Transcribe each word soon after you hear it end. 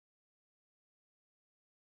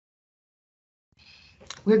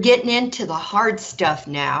We're getting into the hard stuff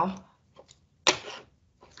now.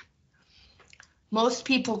 Most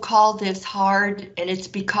people call this hard, and it's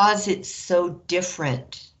because it's so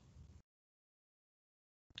different.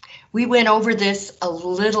 We went over this a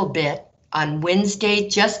little bit on Wednesday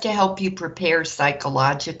just to help you prepare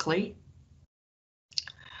psychologically.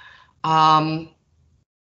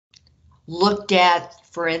 Looked at,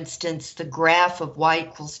 for instance, the graph of y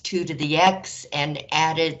equals 2 to the x and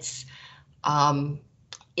at its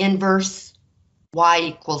inverse, y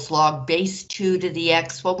equals log base 2 to the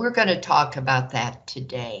x. Well, we're going to talk about that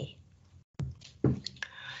today.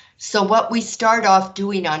 So what we start off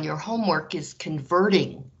doing on your homework is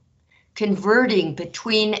converting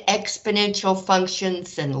between exponential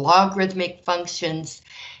functions and logarithmic functions,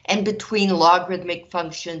 and between logarithmic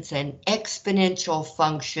functions and exponential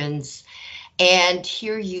functions. And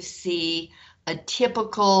here you see a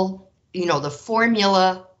typical, the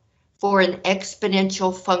formula for an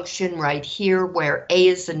exponential function right here, where a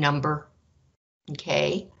is a number,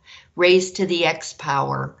 okay, raised to the x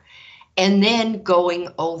power, and then going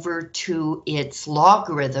over to its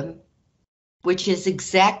logarithm, which is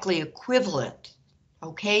exactly equivalent,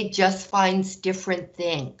 okay, just finds different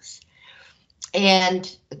things.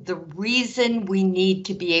 And the reason we need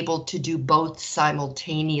to be able to do both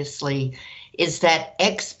simultaneously is that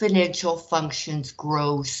exponential functions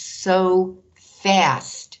grow so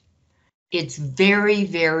fast. It's very,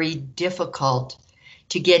 very difficult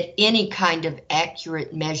to get any kind of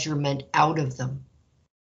accurate measurement out of them.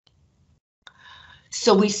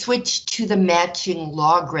 So we switch to the matching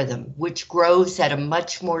logarithm, which grows at a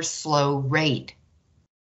much more slow rate.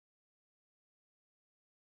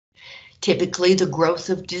 Typically, the growth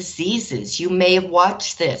of diseases. You may have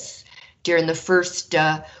watched this during the first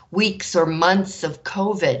weeks or months of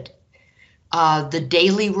COVID. The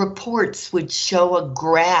daily reports would show a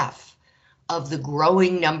graph of the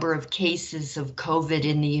growing number of cases of COVID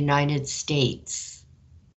in the United States.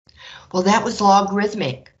 Well, that was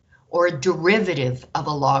logarithmic, or a derivative of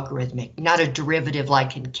a logarithmic, not a derivative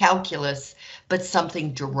like in calculus, but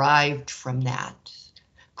something derived from that,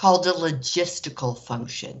 called a logistical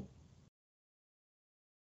function.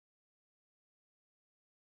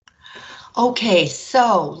 Okay,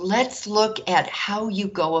 so let's look at how you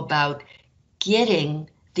go about getting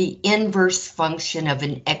the inverse function of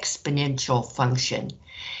an exponential function.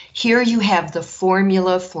 Here you have the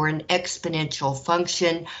formula for an exponential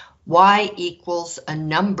function. Y equals a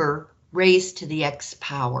number raised to the x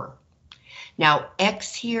power. Now,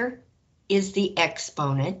 x here is the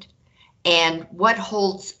exponent, and what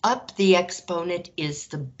holds up the exponent is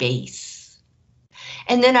the base.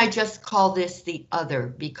 And then I just call this the other,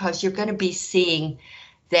 because you're going to be seeing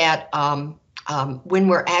that when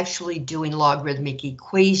we're actually doing logarithmic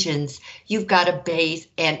equations, you've got a base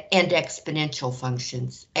and exponential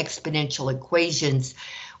functions, exponential equations.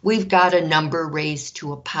 We've got a number raised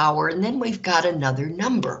to a power, and then we've got another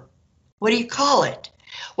number. What do you call it?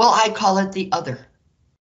 Well, I call it the other.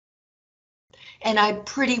 And I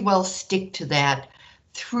pretty well stick to that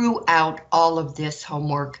throughout all of this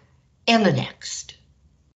homework and the next.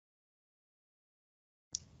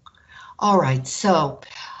 All right, so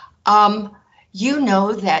you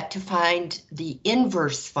know that to find the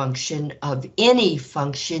inverse function of any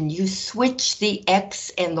function, you switch the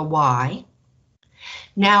x and the y.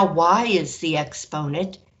 Now y is the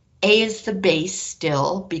exponent, a is the base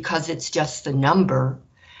still because it's just the number,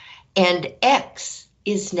 and x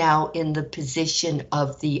is now in the position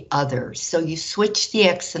of the other. So you switch the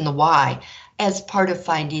x and the y as part of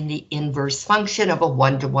finding the inverse function of a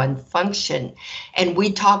one-to-one function. And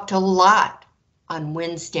we talked a lot on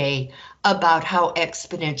Wednesday about how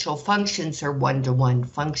exponential functions are one-to-one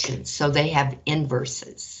functions, so they have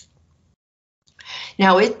inverses.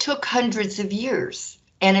 Now, it took hundreds of years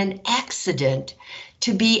and an accident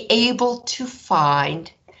to be able to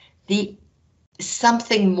find the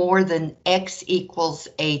something more than x equals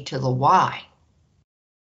a to the y.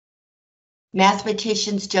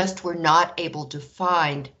 Mathematicians just were not able to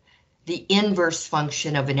find the inverse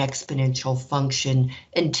function of an exponential function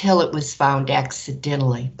until it was found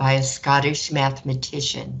accidentally by a Scottish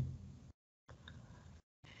mathematician.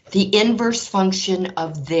 The inverse function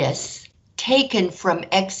of this, taken from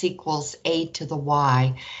x equals a to the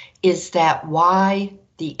y, is that y,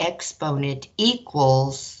 the exponent,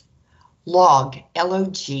 equals log,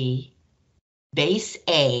 L-O-G, base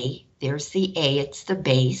a, there's the a, it's the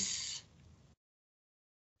base,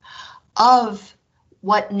 of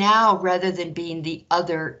what now, rather than being the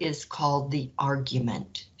other, is called the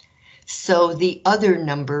argument. So the other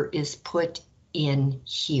number is put in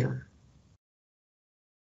here.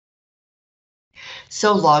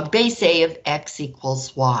 So log base A of x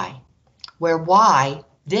equals y, where y,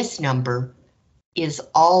 this number, is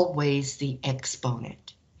always the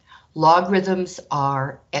exponent. Logarithms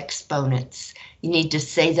are exponents. You need to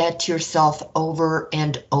say that to yourself over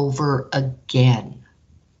and over again.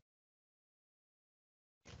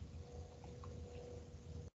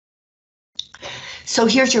 So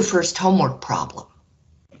here's your first homework problem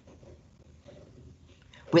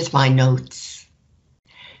with my notes.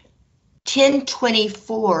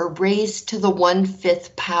 1024 raised to the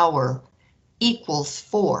 1/5 power equals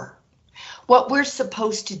 4. What we're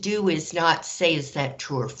supposed to do is not say, is that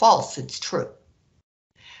true or false? It's true.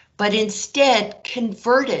 But instead,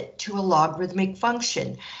 convert it to a logarithmic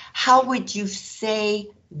function. How would you say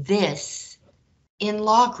this in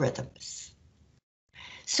logarithms?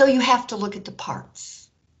 So you have to look at the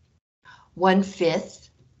parts. 1/5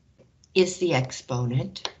 is the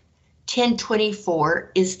exponent.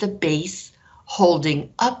 1024 is the base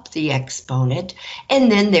holding up the exponent.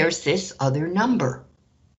 And then there's this other number.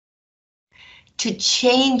 To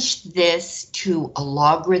change this to a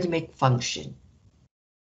logarithmic function,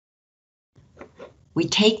 we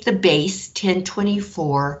take the base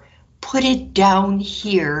 1024, put it down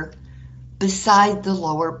here beside the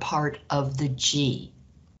lower part of the G.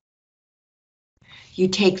 You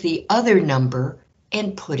take the other number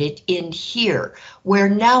and put it in here, where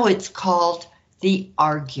now it's called the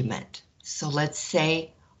argument. So let's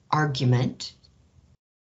say argument,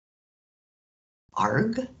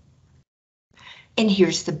 arg, and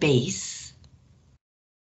here's the base.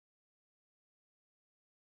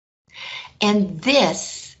 And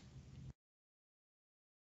this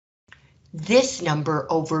number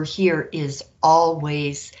over here is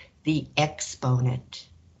always the exponent.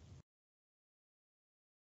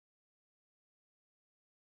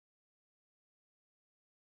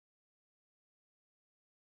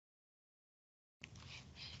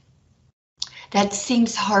 That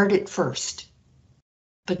seems hard at first,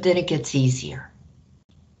 but then it gets easier.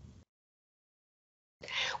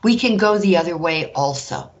 We can go the other way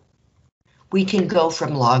also. We can go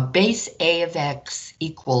from log base A of x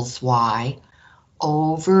equals y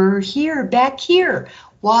over here, back here.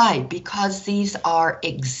 Why? Because these are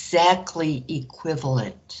exactly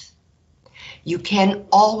equivalent. You can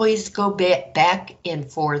always go back and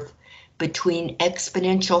forth between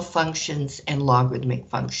exponential functions and logarithmic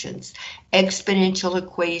functions, exponential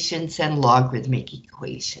equations and logarithmic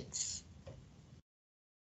equations.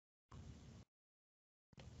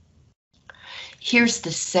 Here's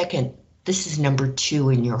the second. This is number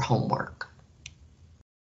 2 in your homework.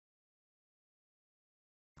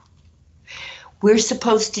 We're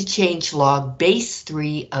supposed to change log base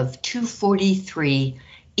 3 of 243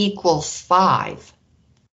 equals 5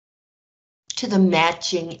 to the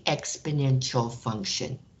matching exponential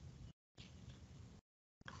function.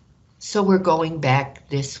 So we're going back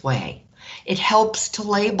this way. It helps to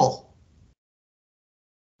label.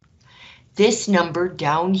 This number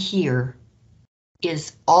down here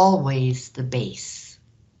is always the base.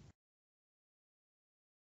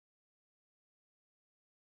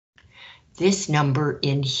 This number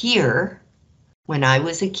in here, when I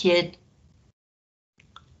was a kid,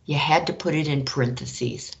 you had to put it in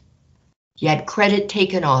parentheses. You had credit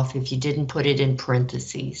taken off if you didn't put it in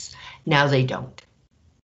parentheses. Now they don't.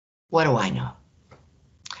 What do I know?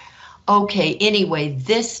 Okay, anyway,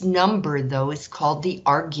 this number though is called the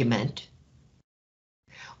argument,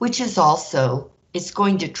 which is also, it's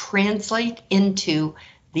going to translate into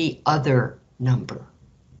the other number.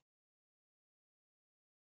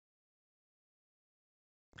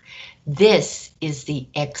 This is the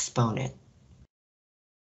exponent.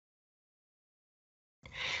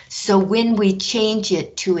 So when we change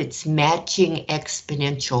it to its matching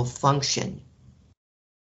exponential function,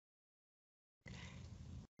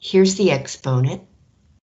 here's the exponent,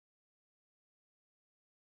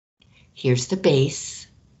 here's the base,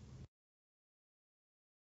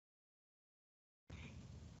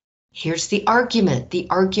 here's the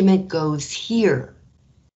argument goes here.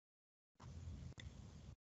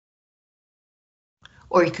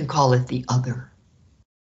 Or you can call it the other.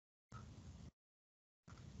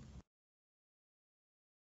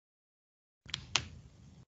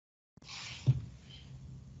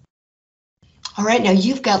 All right, now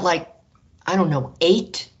you've got like, I don't know,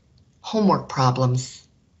 8 homework problems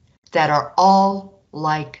that are all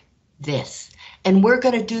like this. And we're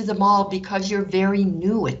going to do them all because you're very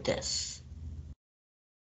new at this.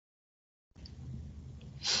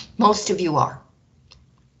 Most of you are.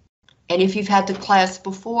 And if you've had the class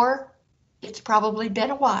before, it's probably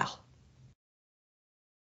been a while.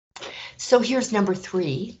 So here's number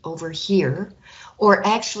 3 over here, or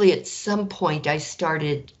actually at some point I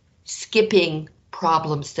started skipping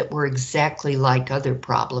problems that were exactly like other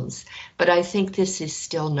problems, but I think this is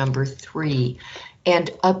still number 3.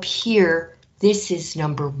 And up here, this is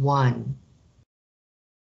number 1.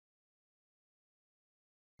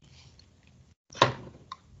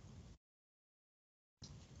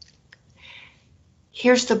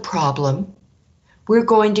 Here's the problem. We're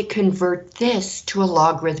going to convert this to a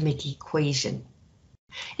logarithmic equation.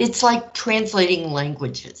 It's like translating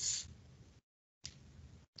languages.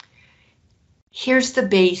 Here's the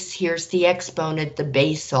base, here's the exponent. The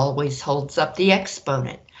base always holds up the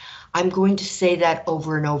exponent. I'm going to say that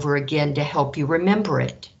over and over again to help you remember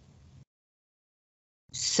it.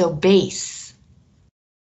 So base,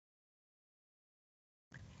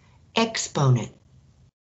 exponent.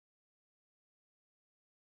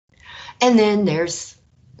 And then there's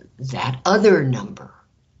that other number.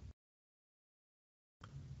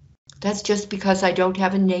 That's just because I don't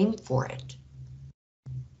have a name for it.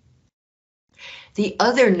 The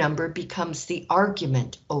other number becomes the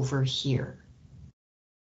argument over here.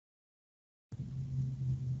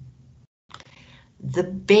 The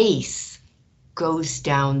base goes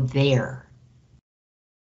down there.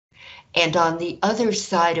 And on the other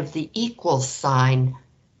side of the equal sign,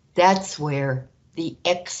 that's where the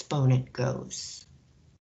exponent goes.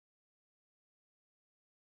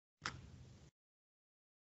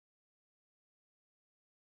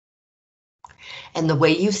 And the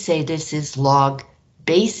way you say this is log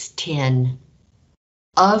base 10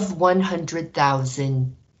 of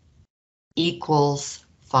 100,000 equals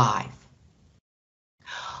 5.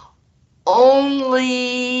 Only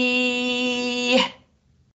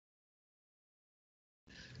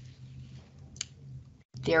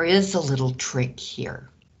there is a little trick here.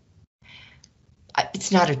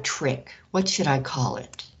 It's not a trick. What should I call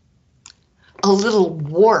it? A little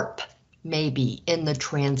warp, maybe, in the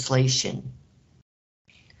translation.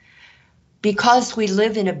 Because we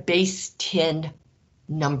live in a base 10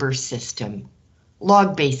 number system,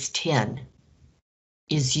 log base 10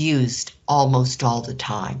 is used almost all the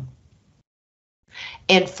time.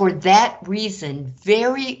 And for that reason,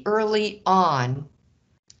 very early on,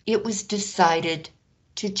 it was decided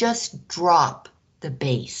to just drop the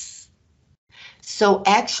base. So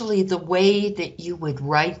actually the way that you would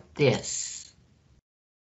write this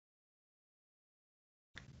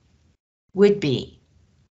would be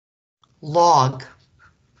log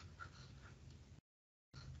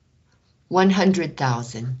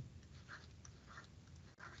 100,000.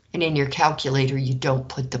 And in your calculator, you don't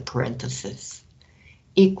put the parentheses.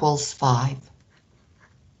 Equals 5.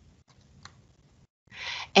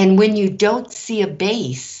 And when you don't see a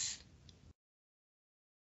base,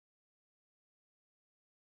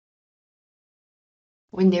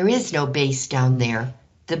 when there is no base down there,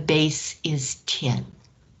 the base is 10.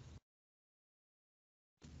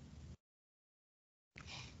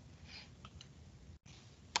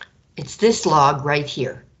 It's this log right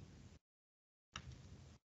here.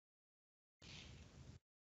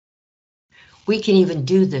 We can even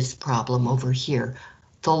do this problem over here.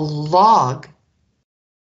 The log,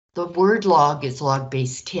 the word log is log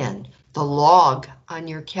base 10. The log on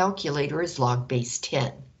your calculator is log base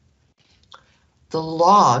 10. The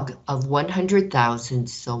log of 100,000,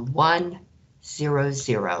 so 100,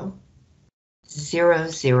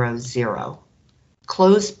 000,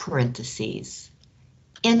 close parentheses,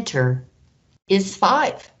 enter, is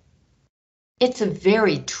 5. It's a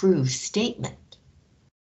very true statement.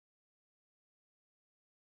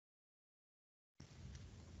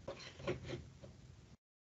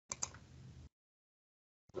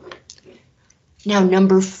 Now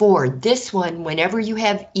number 4, this one, whenever you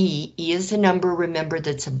have E is a number, remember,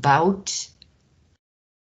 that's about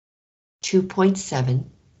 2.7.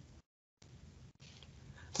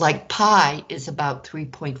 Like pi is about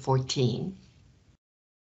 3.14.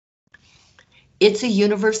 It's a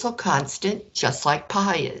universal constant, just like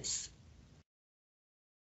pi is.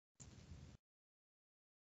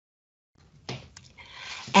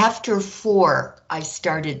 After 4, I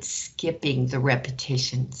started skipping the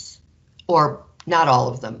repetitions, or not all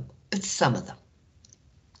of them, but some of them.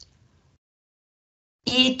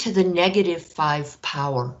 E to the negative 5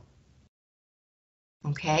 power.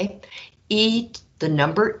 Okay, the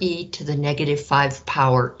number e to the negative 5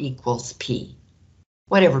 power equals p,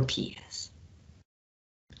 whatever p is.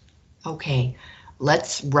 Okay,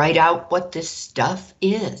 let's write out what this stuff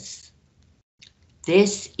is.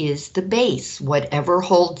 This is the base. Whatever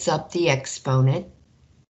holds up the exponent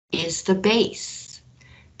is the base.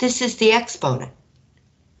 This is the exponent.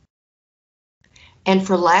 And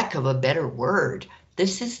for lack of a better word,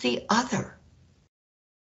 This is the other.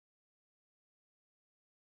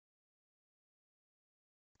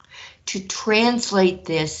 To translate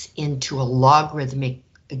this into a logarithmic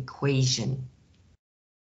equation,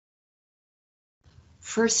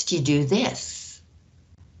 first you do this.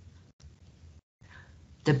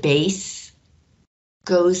 The base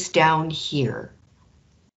goes down here.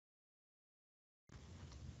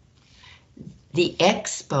 The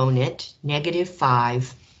exponent,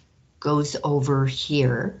 -5, goes over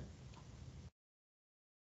here.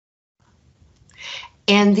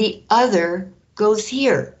 And the other goes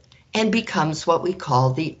here and becomes what we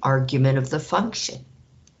call the argument of the function,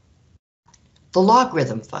 the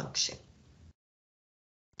logarithm function.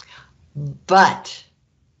 But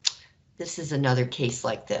this is another case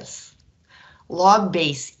like this. Log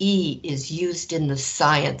base E is used in the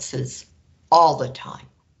sciences all the time.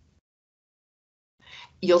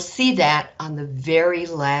 You'll see that on the very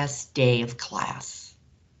last day of class.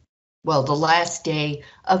 Well, the last day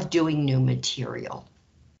of doing new material.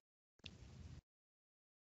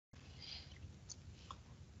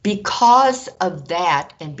 Because of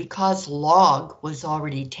that, and because log was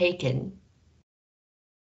already taken,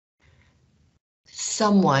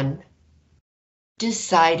 someone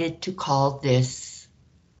decided to call this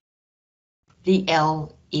the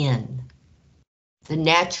LN, the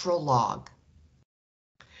natural log.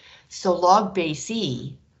 So log base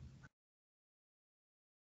E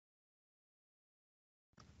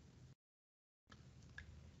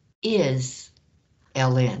is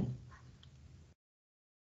LN.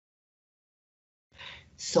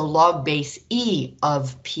 So log base E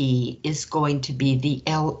of P is going to be the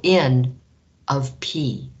LN of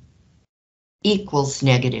P equals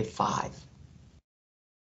 -5.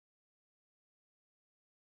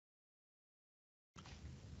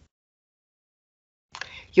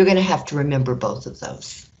 You're going to have to remember both of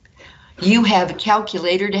those. You have a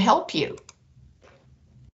calculator to help you.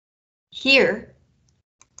 Here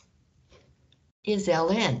is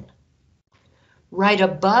LN. Right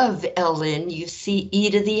above LN, you see e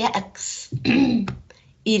to the x,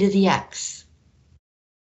 e to the x.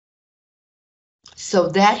 So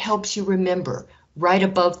that helps you remember, right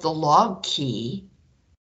above the log key,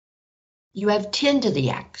 you have 10 to the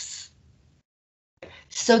x.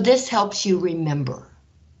 So this helps you remember.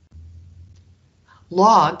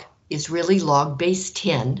 Log is really log base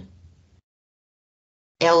 10.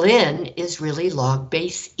 LN is really log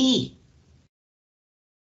base E.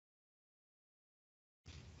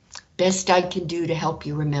 Best I can do to help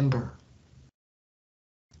you remember.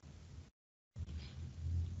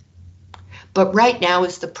 But right now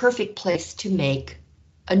is the perfect place to make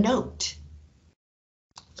a note.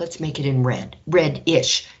 Let's make it in red,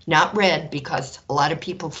 red-ish, not red because a lot of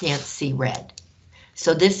people can't see red.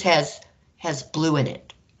 So this has blue in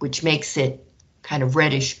it, which makes it kind of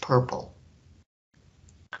reddish purple.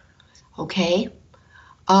 Okay,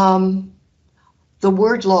 the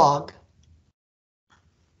word log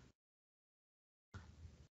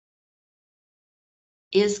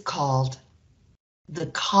is called the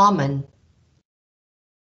common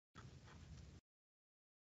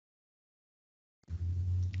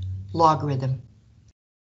logarithm.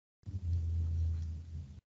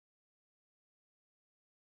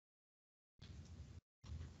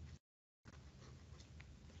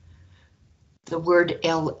 The word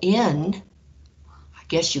LN, I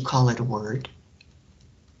guess you call it a word,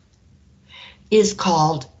 is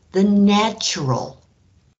called the natural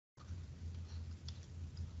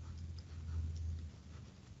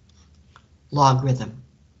logarithm.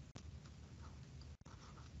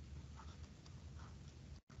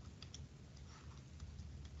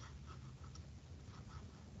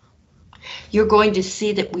 You're going to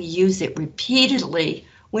see that we use it repeatedly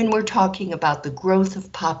when we're talking about the growth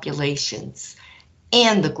of populations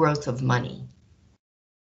and the growth of money.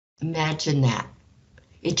 Imagine that.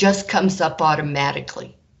 It just comes up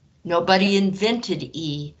automatically. Nobody invented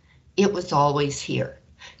E, it was always here.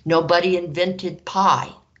 Nobody invented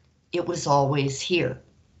pi, it was always here.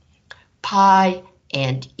 Pi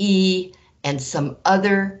and E and some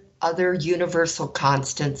other universal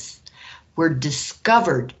constants were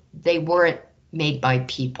discovered. They weren't made by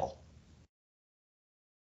people.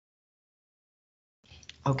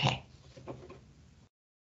 Okay.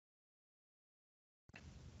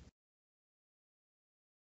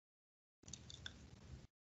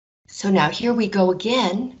 So now here we go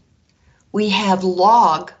again. We have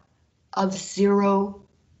log of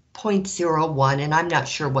 0.01, and I'm not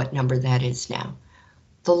sure what number that is now.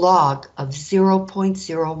 The log of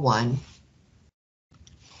 0.01.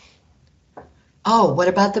 Oh, what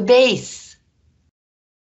about the base?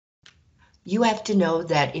 you have to know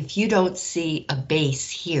that if you don't see a base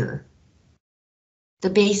here, the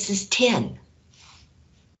base is 10.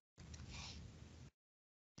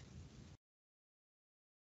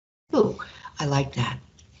 Ooh, I like that.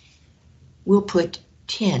 We'll put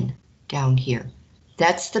 10 down here.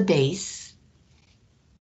 That's the base.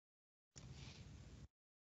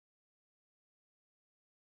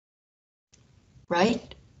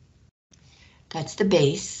 Right? That's the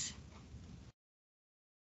base.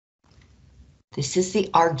 This is the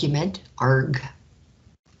argument, arg.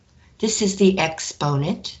 This is the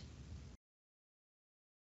exponent.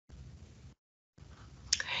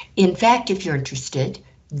 In fact, if you're interested,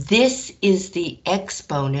 this is the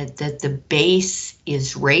exponent that the base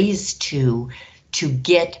is raised to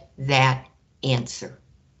get that answer.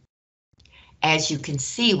 As you can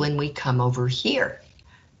see when we come over here,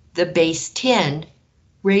 the base 10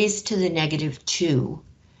 raised to the negative 2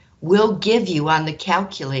 will give you on the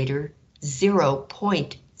calculator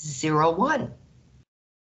 0.01.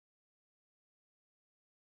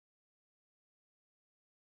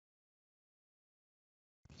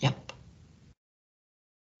 Yep.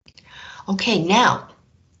 Okay, now,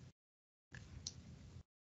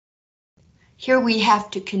 here we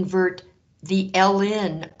have to convert the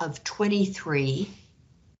ln of 23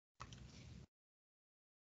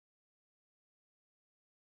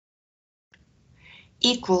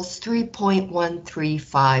 equals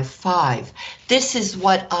 3.1355. This is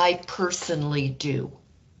what I personally do.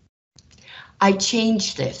 I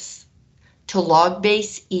change this to log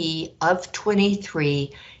base e of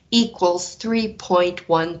 23 equals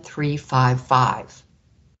 3.1355,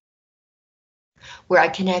 where I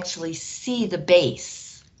can actually see the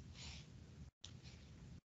base.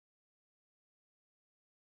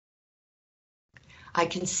 I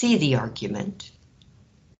can see the argument.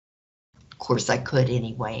 Of course, I could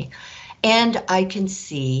anyway. And I can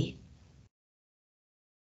see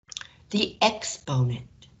the exponent.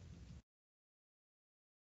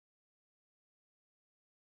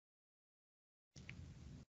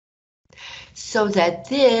 So that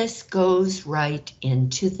this goes right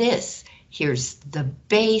into this. Here's the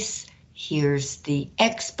base, here's the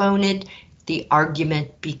exponent, the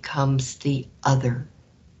argument becomes the other.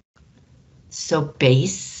 So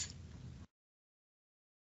base,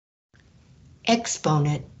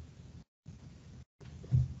 exponent,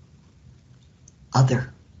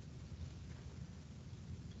 other.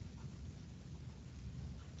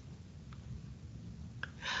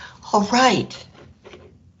 All right.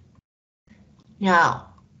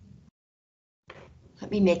 Now, let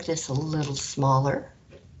me make this a little smaller.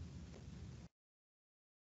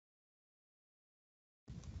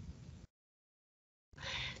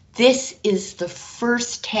 This is the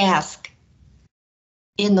first task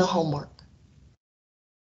in the homework.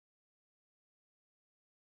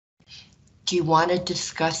 Do you want to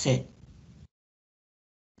discuss it?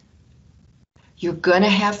 You're going to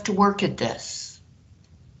have to work at this.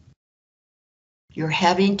 You're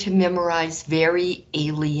having to memorize very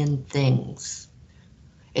alien things.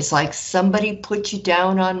 It's like somebody put you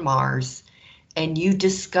down on Mars and you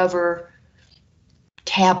discover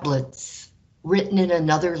tablets written in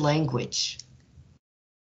another language.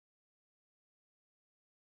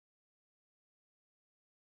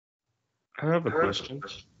 I have a question.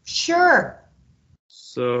 Sure.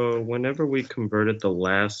 So whenever we converted the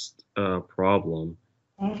last problem,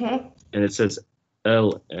 and it says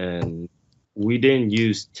ln, we didn't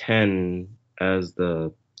use 10 as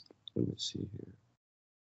the, let me see here,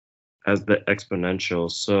 as the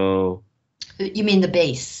exponential. So You mean the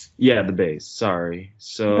base? yeah, the base, sorry.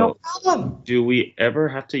 So no problem. Do we ever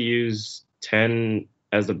have to use 10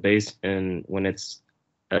 as a base in when it's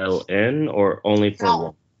ln or only for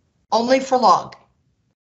log? Only for log.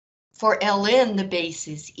 For ln, the base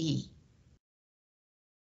is e.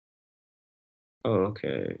 Oh,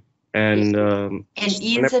 okay. And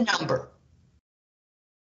E is a number.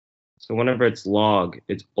 So whenever it's log,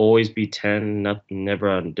 it's always be 10,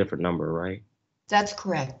 never a different number, right? That's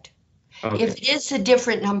correct. Okay. If it is a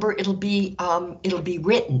different number, it'll be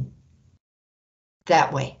written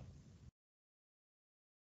that way.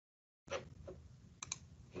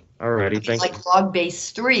 Alrighty, thank you. Like log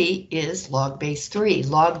base 3 is log base 3.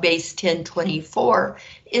 Log base 1024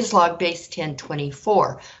 is log base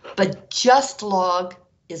 1024. But just log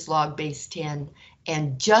is log base 10,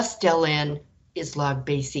 and just ln is log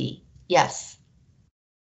base e. Yes.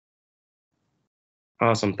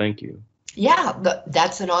 Awesome, thank you. Yeah,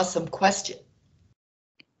 that's an awesome question.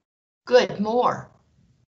 Good, more.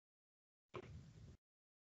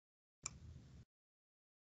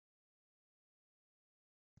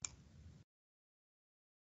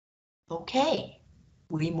 Okay,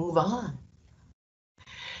 we move on.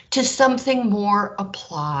 to something more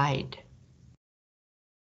applied.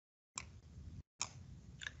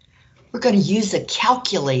 We're going to use a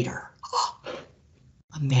calculator. Oh,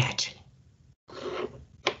 imagine.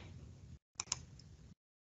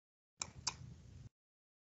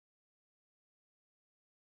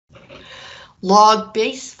 Log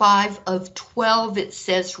base 5 of 12, it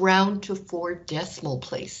says round to 4 decimal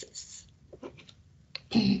places.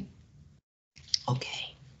 Okay.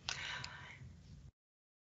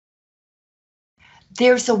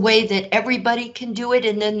 There's a way that everybody can do it,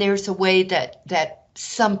 and then there's a way that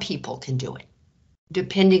some people can do it,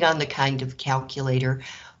 depending on the kind of calculator.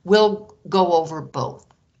 We'll go over both.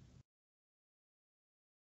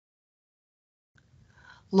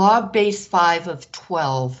 Log base 5 of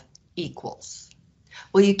 12 equals.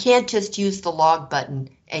 Well, you can't just use the log button,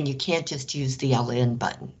 and you can't just use the ln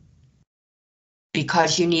button,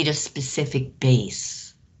 because you need a specific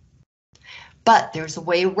base. But there's a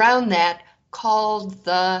way around that called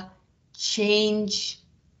the change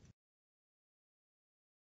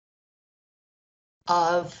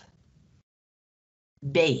of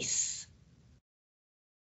base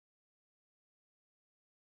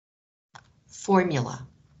formula.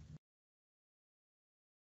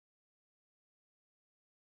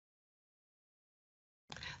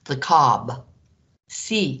 The cob,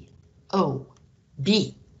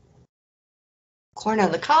 C-O-B, corn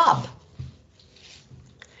on the cob.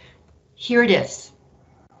 Here it is.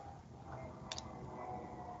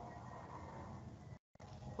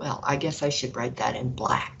 Well, I guess I should write that in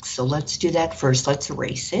black. So let's do that first. Let's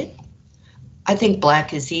erase it. I think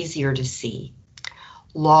black is easier to see.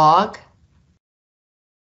 Log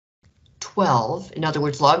 12, in other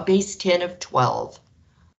words, log base 10 of 12,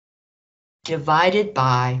 divided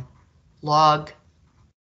by log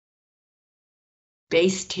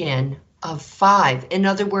base 10 of 5. In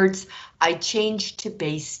other words, I changed to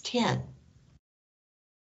base 10.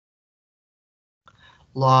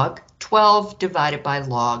 Log 12 divided by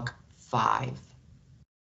log 5.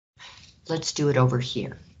 Let's do it over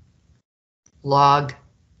here. Log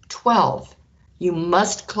 12. You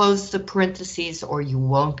must close the parentheses or you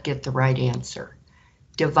won't get the right answer.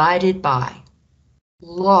 Divided by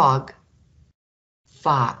log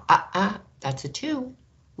 5. That's a 2.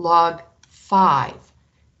 Log 5.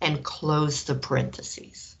 And close the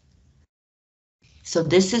parentheses. So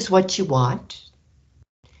this is what you want.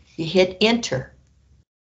 You hit enter.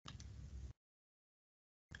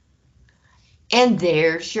 And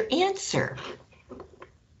there's your answer.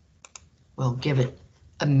 We'll give it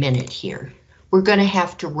a minute here. We're going to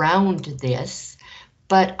have to round this,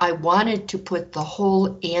 but I wanted to put the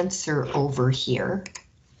whole answer over here.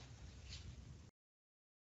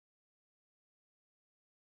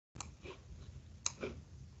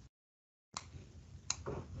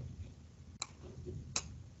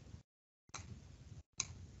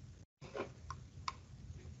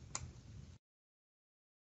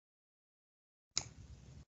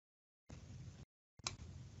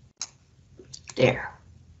 There.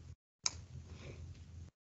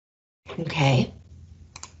 Okay.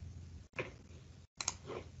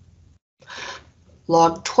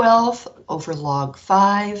 Log 12 over log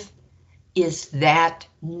 5 is that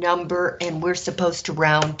number, and we're supposed to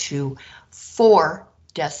round to 4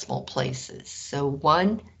 decimal places. So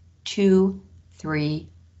 1, 2, 3,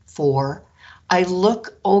 4. I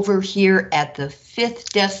look over here at the 5th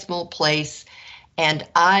decimal place, and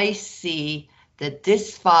I see that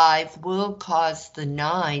this 5 will cause the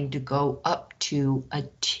 9 to go up to a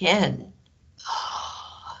 10.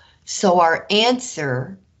 So our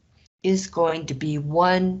answer is going to be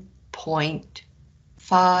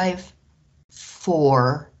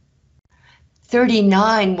 1.54.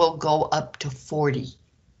 39 will go up to 40.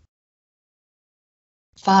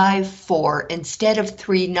 5-4. Instead of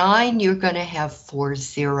 3-9, you're going to have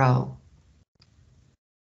 4-0.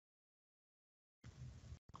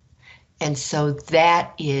 And so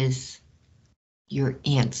that is your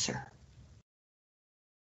answer.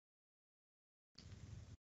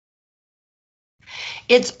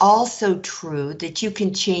 It's also true that you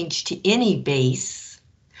can change to any base.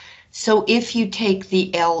 So if you take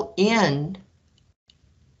the ln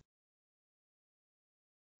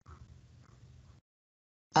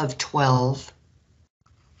of 12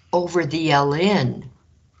 over the ln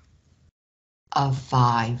of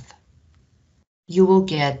 5, you will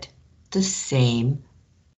get the same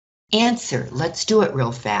answer. Let's do it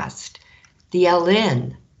real fast. The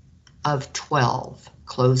ln of 12,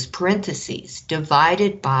 close parentheses,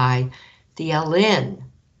 divided by the ln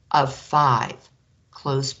of 5,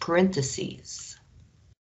 close parentheses.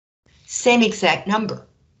 Same exact number.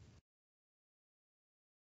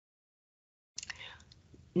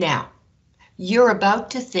 Now, you're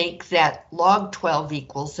about to think that log 12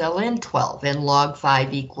 equals ln 12 and log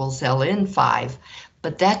 5 equals ln 5,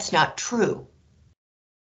 but that's not true.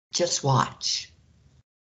 Just watch.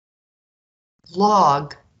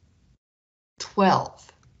 Log 12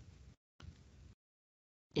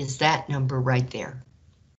 is that number right there.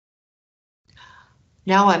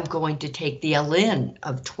 Now I'm going to take the ln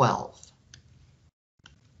of 12.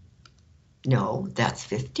 No, that's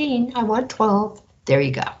 15. I want 12. There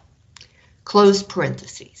you go. Close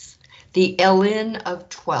parentheses. The ln of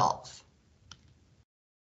 12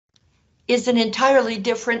 is an entirely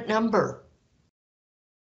different number.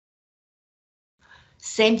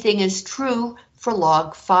 Same thing is true for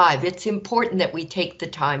log 5. It's important that we take the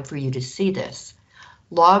time for you to see this.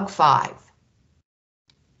 Log 5,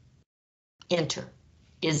 enter,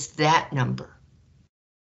 is that number.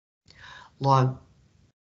 Log,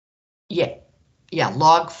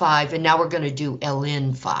 log 5, and now we're going to do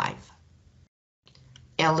ln 5.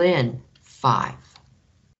 ln 5.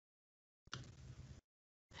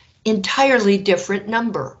 Entirely different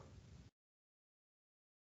number.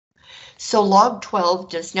 So log 12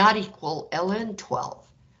 does not equal ln 12.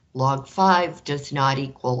 Log 5 does not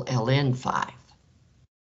equal ln 5.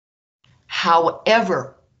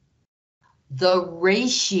 However, the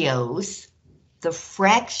ratios, the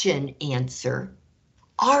fraction answer,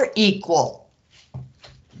 are equal.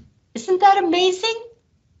 Isn't that amazing?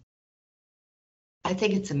 I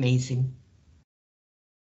think it's amazing.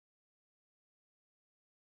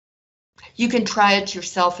 You can try it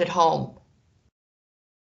yourself at home,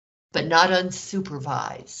 but not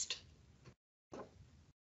unsupervised.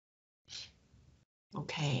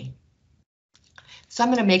 Okay. So I'm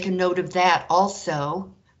going to make a note of that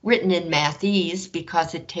also, written in Mathese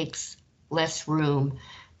because it takes less room,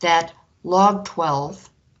 that log 12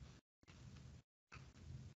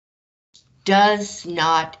 does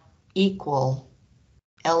not equal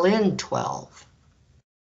ln 12.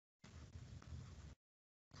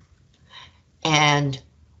 And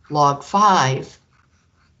log 5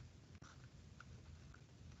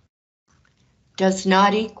 does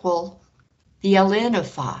not equal the ln of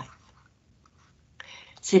 5.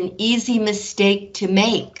 It's an easy mistake to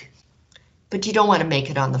make, but you don't want to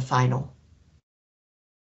make it on the final.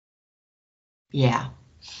 Yeah.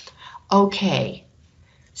 Okay.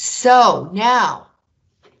 So now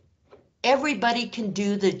everybody can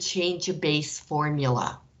do the change of base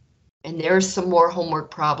formula. And there are some more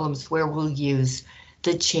homework problems where we'll use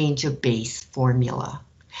the change of base formula.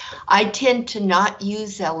 I tend to not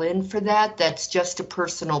use ln for that. That's just a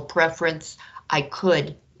personal preference. I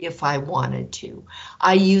could if I wanted to.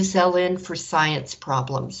 I use ln for science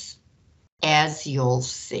problems, as you'll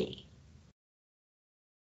see.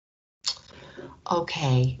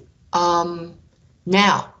 Okay,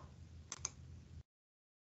 now,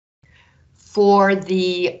 for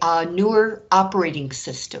the newer operating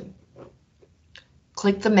system,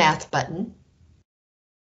 click the math button.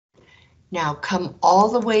 Now come all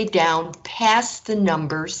the way down past the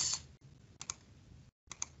numbers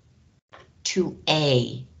to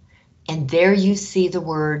A, and there you see the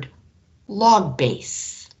word log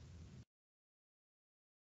base.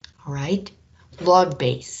 All right, log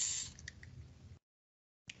base.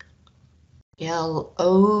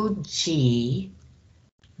 L-O-G-B-A-S-E,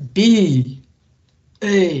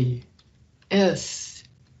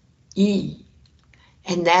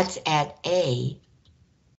 and that's at A,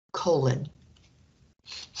 colon.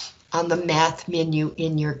 On the math menu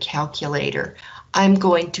in your calculator, I'm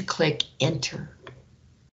going to click enter.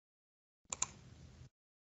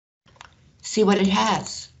 See what it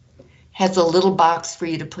has. Has a little box for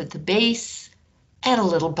you to put the base and a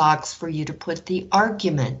little box for you to put the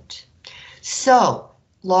argument. So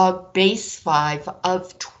log base 5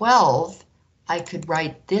 of 12, I could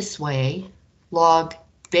write this way, log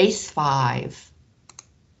base 5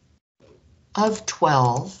 of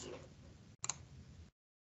 12,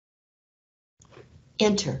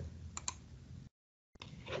 enter.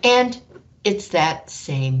 And it's that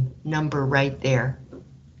same number right there.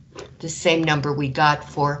 The same number we got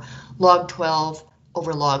for log 12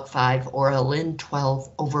 over log 5 or ln 12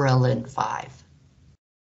 over ln 5.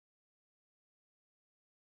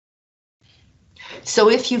 So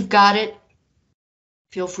if you've got it,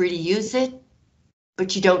 feel free to use it,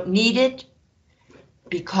 but you don't need it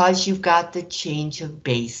because you've got the change of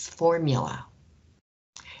base formula.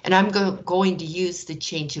 And I'm going to use the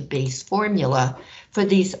change of base formula for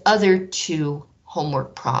these other two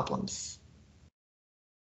homework problems.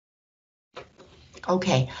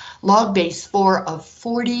 Okay, log base 4 of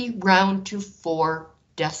 40 round to 4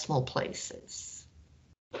 decimal places.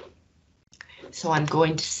 So I'm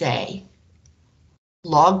going to say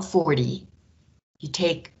log 40, you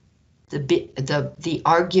take the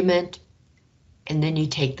argument, and then you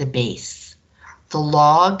take the base. The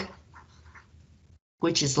log,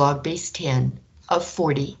 which is log base 10 of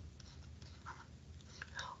 40,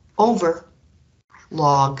 over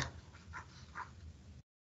log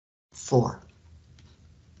 4.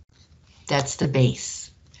 That's the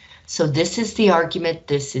base. So this is the argument,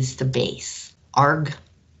 this is the base. Arg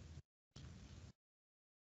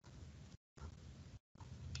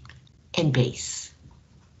and base.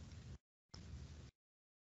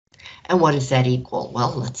 And what does that equal?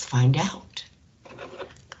 Well, let's find out.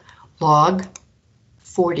 Log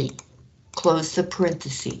 40, close the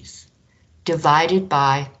parentheses, divided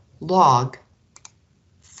by log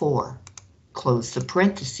 4, close the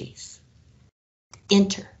parentheses.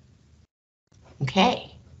 Enter. Okay.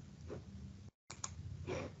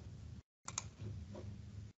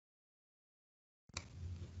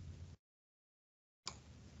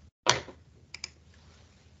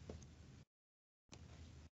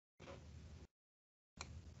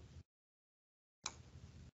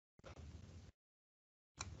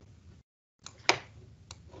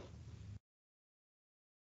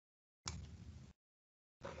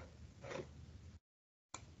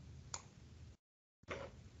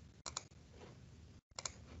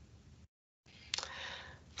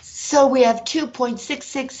 So we have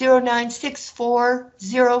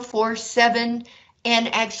 2.660964,047,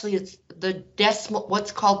 and actually it's the decimal,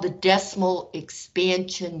 what's called the decimal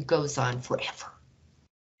expansion goes on forever,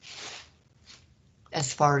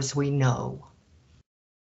 as far as we know.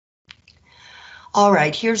 All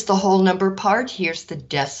right, here's the whole number part, here's the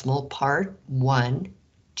decimal part, 1,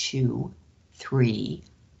 2, 3,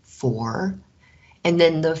 4, and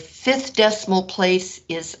then the 5th decimal place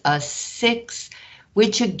is a 6,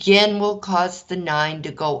 which again will cause the 9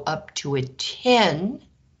 to go up to a 10,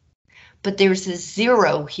 but there's a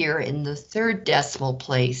 0 here in the 3rd decimal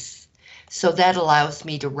place, so that allows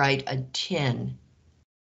me to write a 10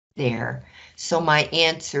 there. So my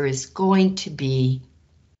answer is going to be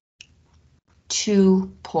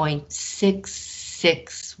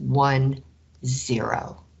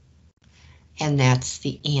 2.6610, and that's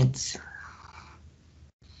the answer.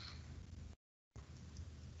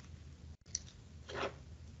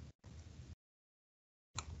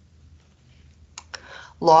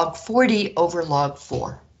 Log 40 over log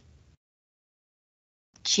 4.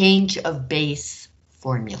 Change of base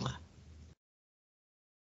formula.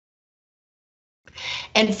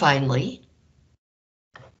 And finally,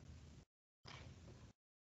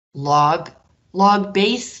 log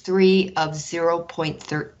base 3 of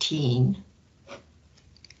 0.13.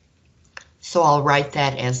 So I'll write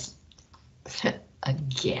that as,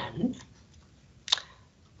 again,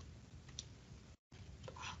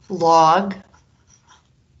 log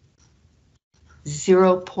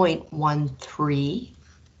 0.13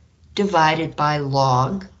 divided by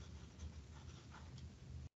log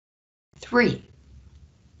 3.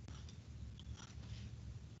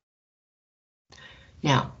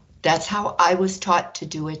 Now, that's how I was taught to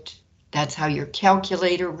do it. That's how your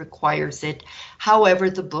calculator requires it. However,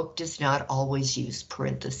 the book does not always use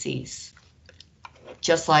parentheses.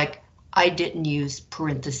 Just like I didn't use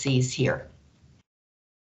parentheses here.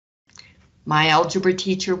 My algebra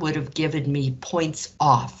teacher would have given me points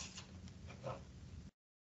off.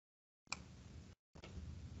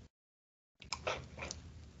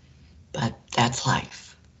 But that's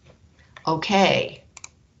life. Okay,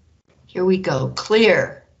 here we go.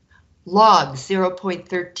 Clear. Log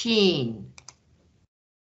 0.13.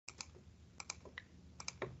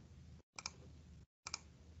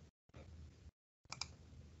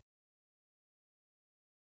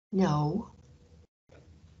 No.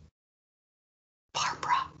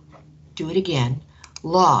 Barbara, do it again.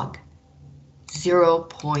 Log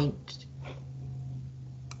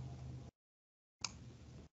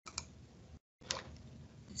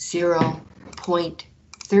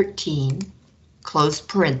 0.13, close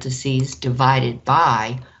parentheses, divided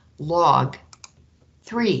by log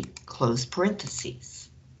 3, close parentheses.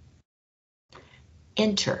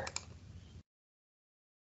 Enter.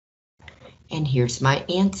 And here's my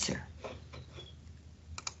answer.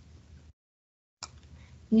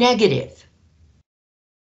 Negative.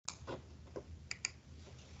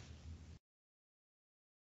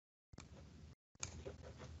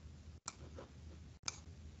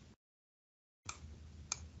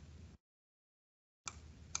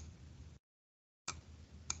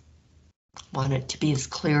 Want it to be as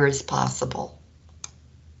clear as possible.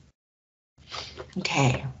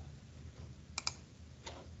 Okay.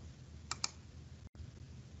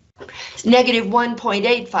 It's negative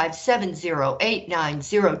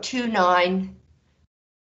 1.857089029.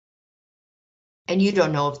 And you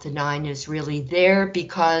don't know if the 9 is really there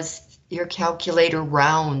because your calculator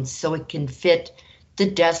rounds so it can fit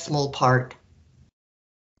the decimal part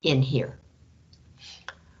in here.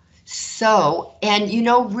 So, and you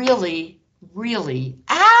know, really,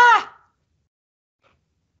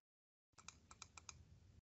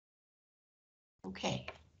 okay,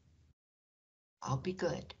 I'll be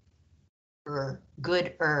good.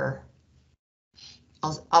 Gooder.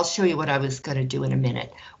 I'll show you what I was going to do in a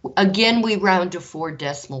minute. Again, we round to 4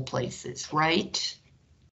 decimal places, right?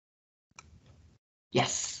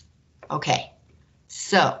 Yes. Okay.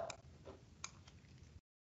 So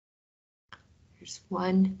here's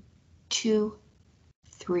 1, 2,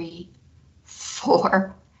 3,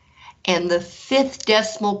 4, and the 5th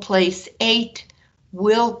decimal place, 8,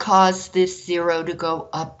 will cause this 0 to go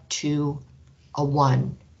up to a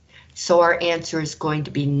 1. So our answer is going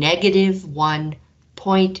to be negative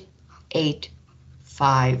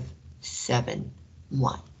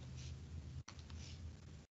 1.8571.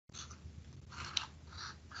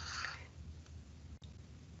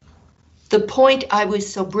 The point I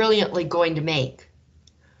was so brilliantly going to make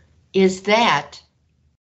is that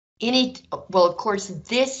well, of course,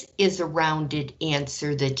 this is a rounded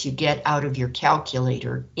answer that you get out of your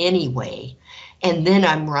calculator anyway, and then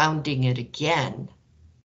I'm rounding it again,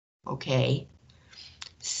 okay?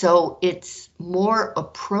 So it's more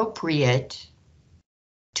appropriate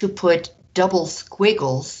to put double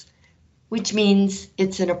squiggles, which means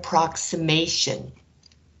it's an approximation.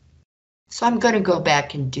 So I'm going to go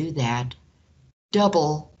back and do that.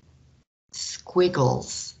 Double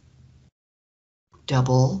squiggles.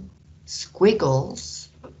 Double squiggles.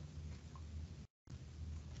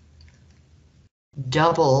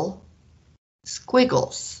 Double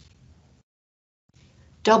squiggles.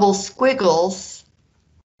 Double squiggles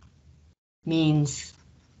means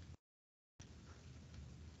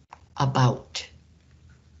about.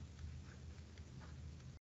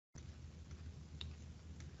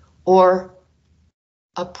 Or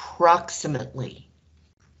approximately.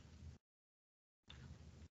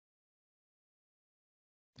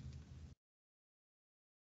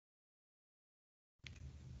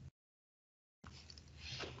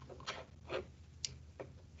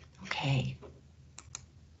 Okay.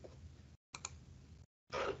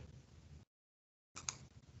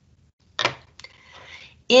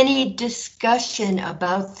 Any discussion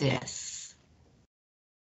about this?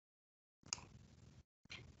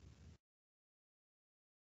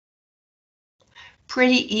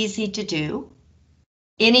 Pretty easy to do.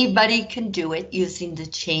 Anybody can do it using the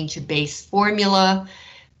change of base formula.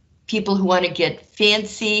 People who want to get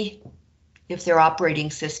fancy, if their operating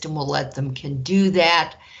system will let them, can do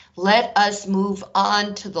that. Let us move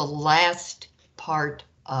on to the last part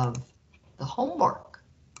of the homework.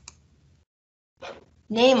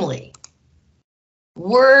 Namely,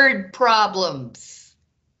 word problems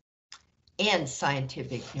and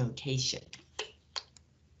scientific notation.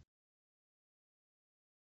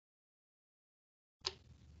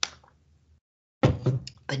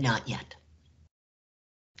 But not yet.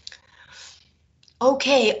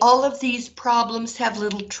 Okay, all of these problems have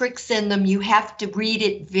little tricks in them. You have to read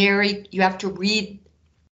it you have to read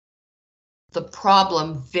the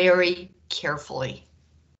problem very carefully.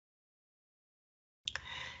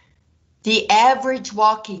 The average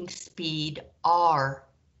walking speed, R,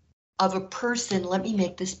 of a person, let me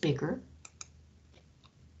make this bigger.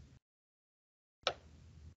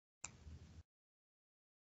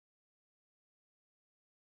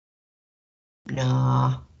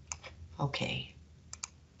 Nah, okay.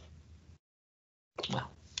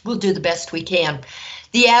 Well, we'll do the best we can.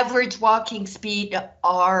 The average walking speed,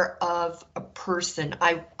 R, of a person.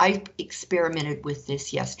 I experimented with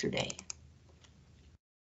this yesterday.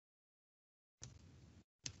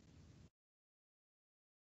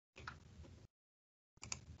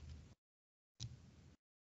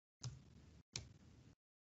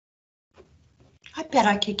 I bet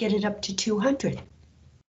I could get it up to 200.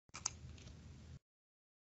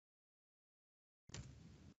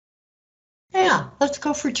 Yeah, let's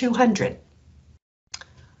go for 200.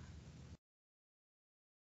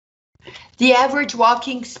 The average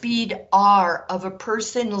walking speed, R, of a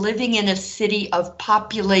person living in a city of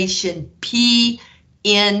population P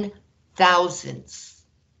in thousands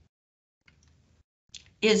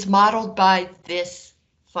is modeled by this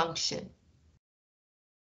function.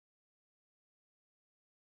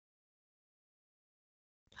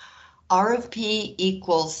 R of P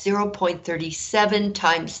equals 0.37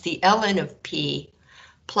 times the ln of P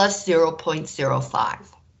plus 0.05.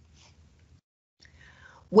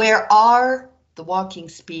 Where R, the walking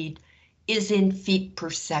speed, is in feet per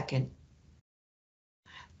second.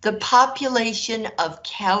 The population of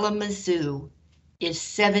Kalamazoo is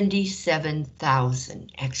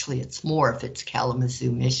 77,000. Actually, it's more if it's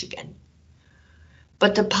Kalamazoo, Michigan.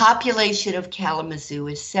 But the population of Kalamazoo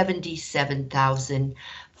is 77,000.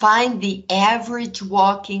 Find the average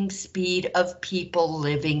walking speed of people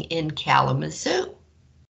living in Kalamazoo.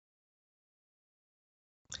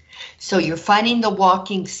 So you're finding the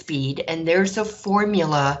walking speed, and there's a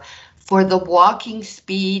formula for the walking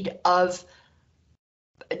speed of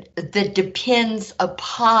that depends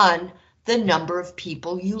upon the number of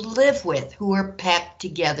people you live with who are packed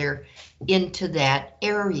together into that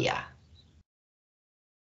area.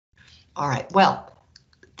 All right, well,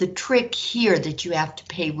 the trick here that you have to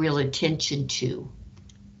pay real attention to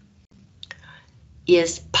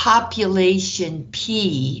is population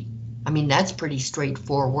P. I mean, that's pretty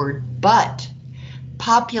straightforward, but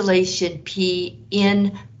population P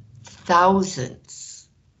in thousands.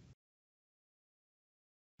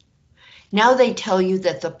 Now they tell you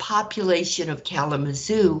that the population of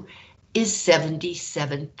Kalamazoo is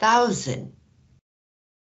 77,000.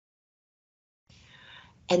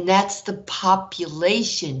 And that's the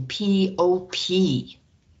population, P-O-P,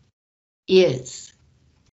 is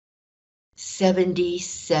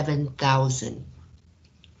 77,000.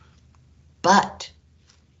 But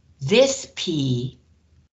this P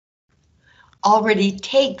already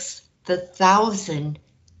takes the 1,000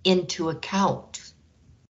 into account.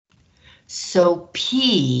 So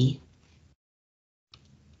P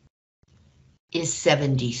is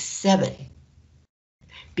 77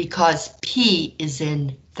 because P is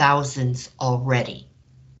in thousands already.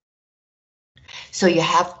 So you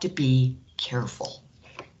have to be careful.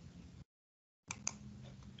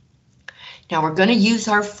 Now we're going to use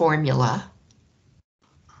our formula.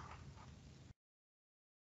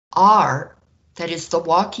 R, that is the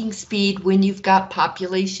walking speed when you've got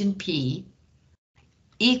population P,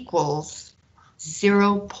 equals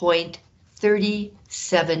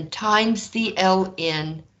 0.37 times the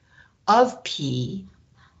ln of P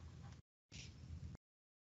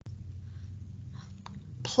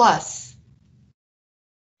plus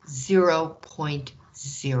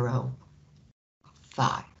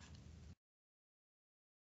 0.05.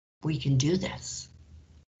 We can do this.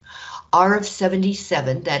 R of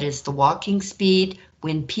 77, that is the walking speed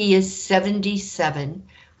when P is 77,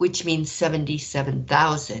 which means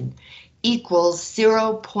 77,000, equals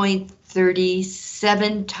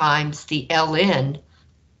 0.37 times the ln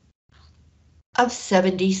of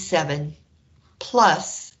 77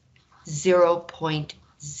 plus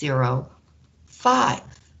 0.05.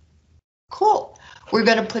 Cool. We're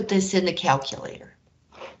going to put this in the calculator.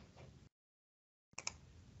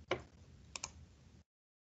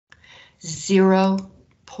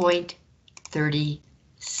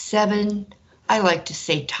 0.37. I like to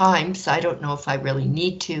say times. I don't know if I really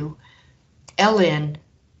need to. ln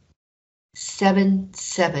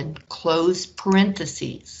 77 close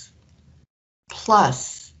parentheses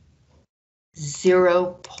plus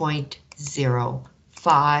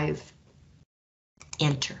 0.05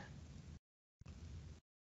 enter.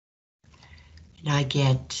 And I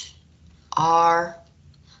get R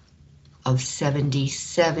of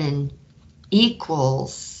 77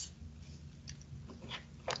 equals,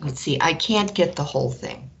 let's see, I can't get the whole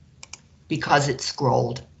thing because it's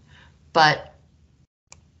scrolled, but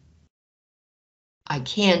I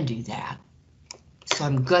can do that, so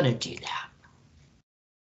I'm gonna do that.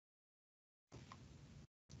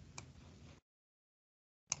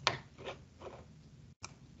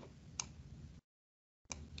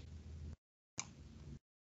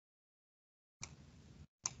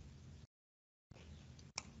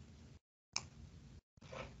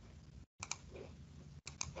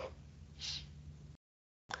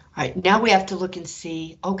 All right, now we have to look and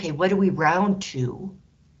see, okay, what do we round to?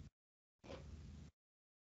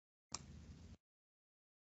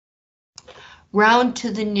 Round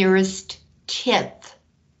to the nearest tenth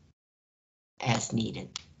as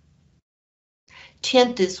needed.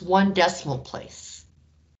 Tenth is 1 decimal place.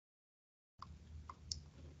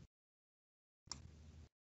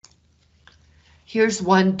 Here's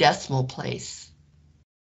 1 decimal place.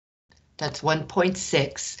 That's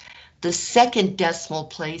 1.6. The second decimal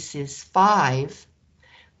place is 5,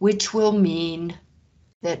 which will mean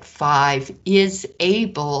that 5 is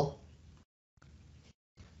able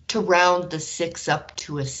to round the 6 up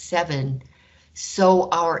to a 7. So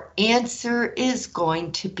our answer is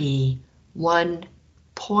going to be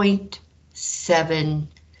 1.7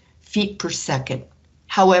 feet per second.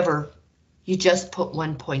 However, you just put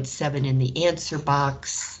 1.7 in the answer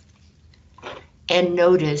box and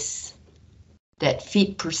notice that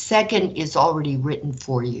feet per second is already written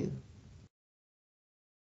for you.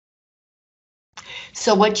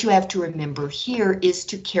 So what you have to remember here is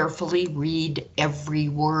to carefully read every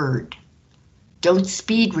word. Don't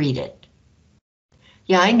speed read it.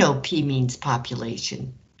 Yeah, I know P means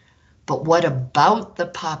population, but what about the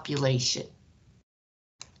population?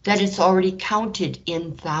 That it's already counted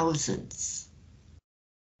in thousands,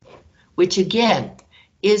 which again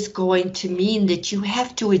is going to mean that you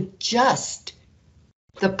have to adjust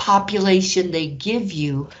the population they give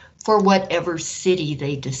you for whatever city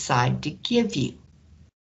they decide to give you.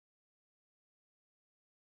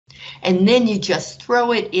 And then you just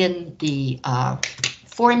throw it in the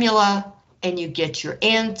formula and you get your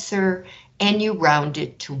answer and you round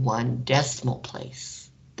it to 1 decimal place,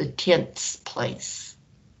 the 10th place.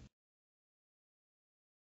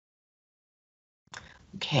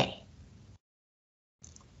 Okay.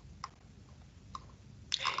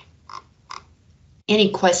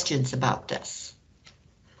 Any questions about this?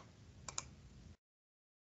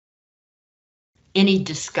 Any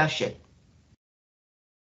discussion?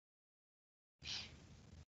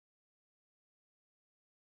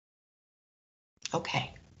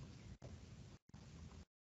 Okay.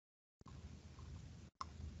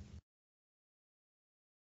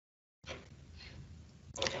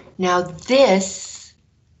 Now this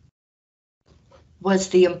was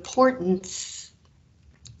the importance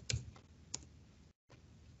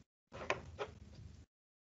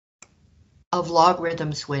of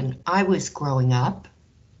logarithms when I was growing up.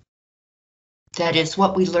 That is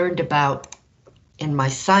what we learned about in my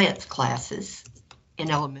science classes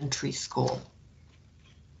in elementary school.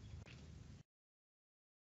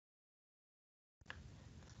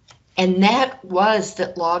 And that was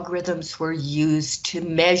that logarithms were used to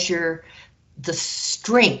measure the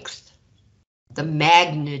strength, the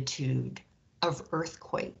magnitude of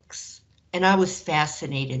earthquakes. And I was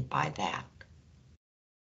fascinated by that.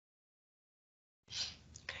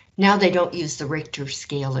 Now they don't use the Richter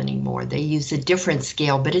scale anymore. They use a different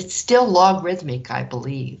scale, but it's still logarithmic, I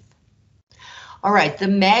believe. All right, the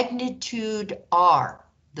magnitude R,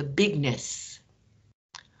 the bigness,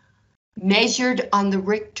 measured on the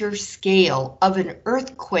Richter scale of an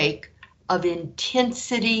earthquake of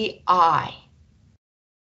intensity I,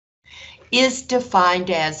 is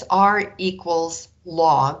defined as R equals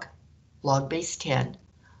log base 10,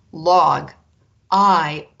 log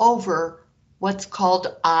I over what's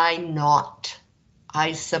called I naught,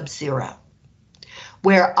 I sub 0,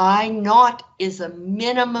 where I naught is a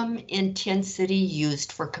minimum intensity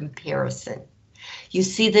used for comparison. You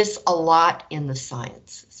see this a lot in the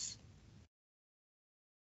sciences.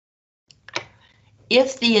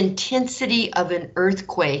 If the intensity of an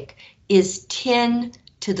earthquake is 10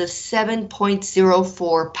 to the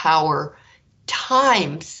 7.04 power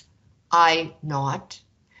times I naught,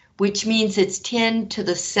 which means it's 10 to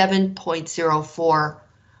the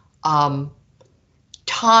 7.04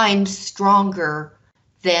 times stronger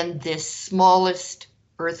than this smallest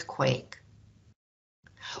earthquake.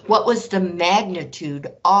 What was the magnitude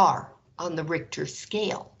R on the Richter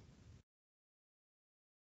scale?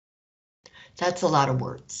 That's a lot of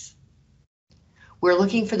words. We're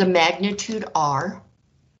looking for the magnitude R.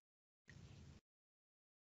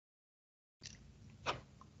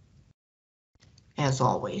 As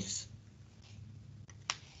always.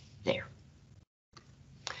 There.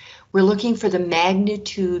 We're looking for the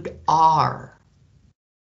magnitude R.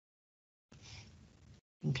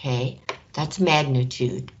 Okay, that's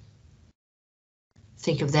magnitude.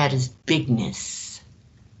 Think of that as bigness.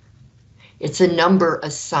 It's a number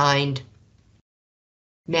assigned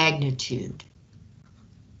magnitude,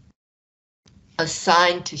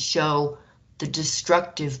 assigned to show the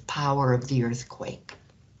destructive power of the earthquake,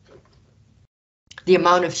 the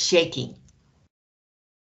amount of shaking.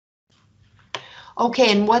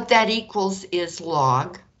 Okay, and what that equals is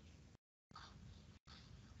log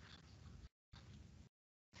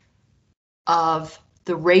of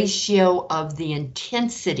the ratio of the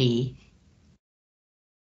intensity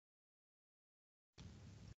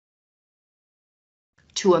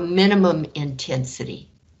to a minimum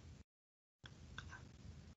intensity.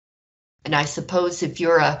 And I suppose if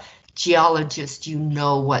you're a geologist, you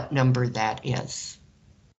know what number that is.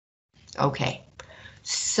 Okay,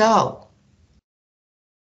 so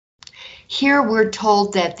here we're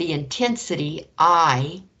told that the intensity,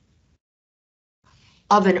 I,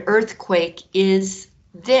 of an earthquake is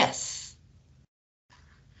this.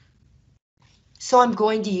 So I'm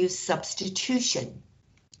going to use substitution.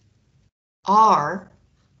 R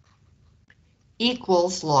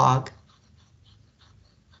equals log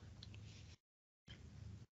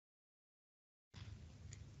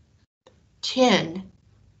 (10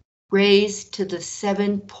 raised to the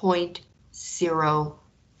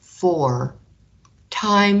 7.04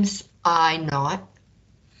 times I naught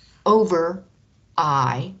over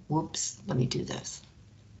I, whoops, let me do this.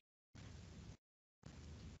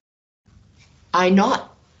 I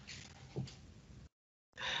naught.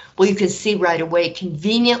 Well, you can see right away,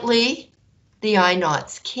 conveniently, the I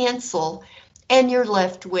naughts cancel, and you're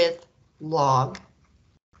left with log,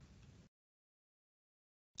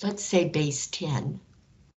 let's say base 10.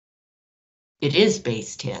 It is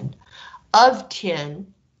base 10, of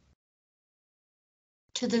 10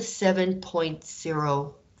 to the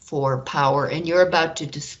 7.04 power, and you're about to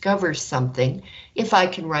discover something, if I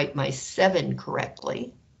can write my 7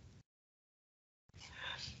 correctly.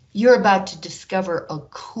 You're about to discover a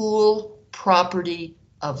cool property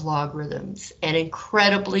of logarithms, an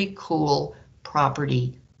incredibly cool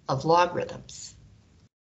property of logarithms.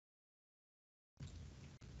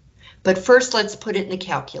 But first, let's put it in the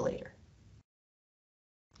calculator.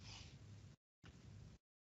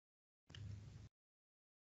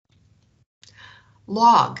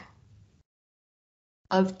 Log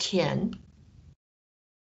of 10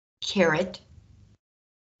 caret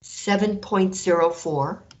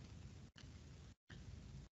 7.04.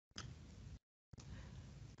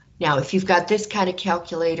 Now, if you've got this kind of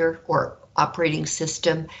calculator or operating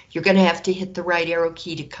system, you're going to have to hit the right arrow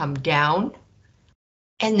key to come down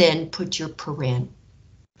and then put your paren.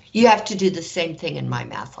 You have to do the same thing in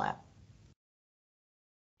MyMathLab,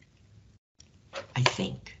 I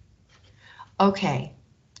think. Okay.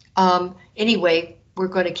 Anyway, we're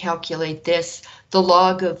going to calculate this. The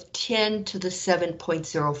log of 10 to the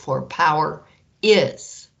 7.04 power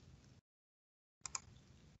is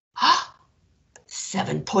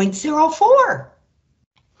 7.04.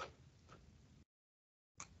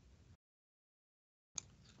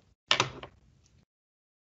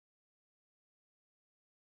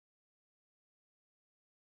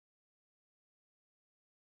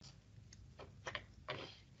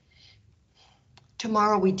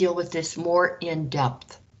 Tomorrow we deal with this more in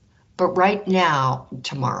depth, but right now,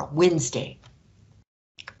 tomorrow, Wednesday,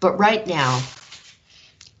 but right now,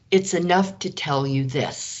 it's enough to tell you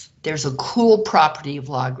this. There's a cool property of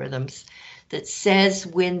logarithms that says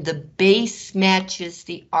when the base matches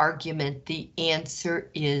the argument, the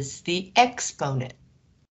answer is the exponent.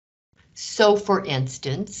 So for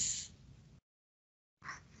instance,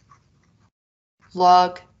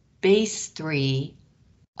 log base 3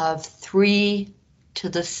 of 3 to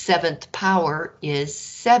the 7th power is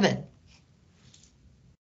 7.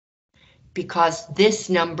 Because this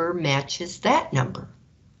number matches that number.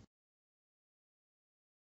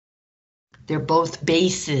 They're both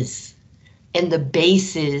bases, and the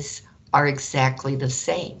bases are exactly the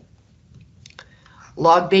same.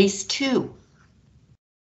 Log base 2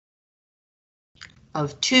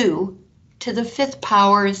 of 2 to the 5th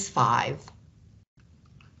power is 5.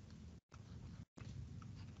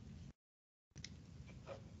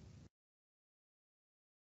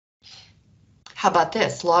 How about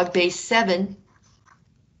this? Log base 7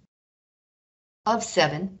 of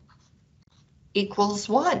 7 equals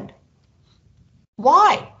 1.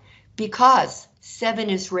 Why? Because 7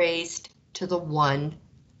 is raised to the 1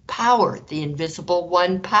 power, the invisible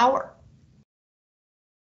 1 power.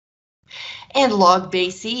 And log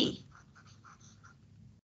base E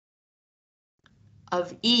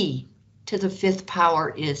of E to the 5th power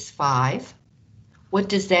is 5. What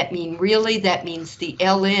does that mean? Really, that means the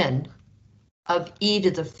ln of E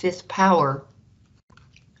to the 5th power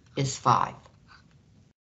is 5.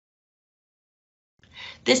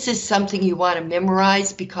 This is something you want to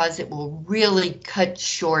memorize because it will really cut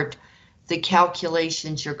short the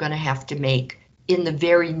calculations you're going to have to make in the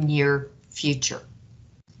very near future,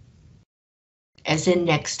 as in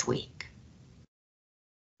next week.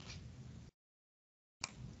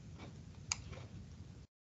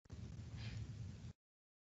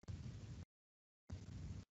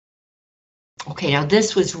 Okay, now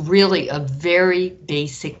this was really a very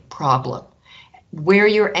basic problem. Where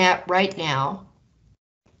you're at right now,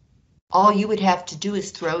 all you would have to do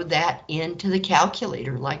is throw that into the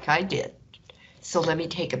calculator like I did. So let me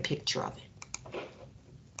take a picture of it.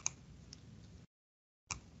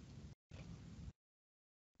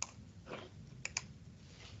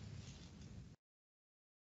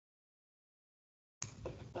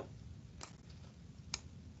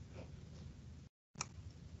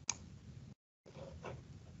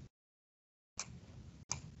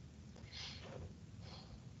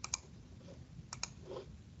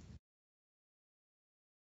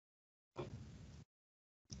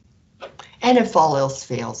 And if all else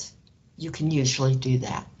fails, you can usually do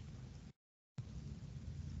that.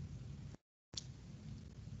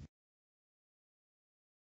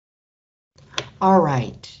 All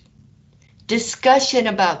right. Discussion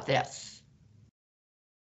about this.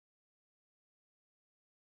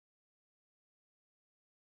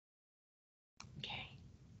 Okay.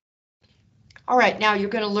 All right, now you're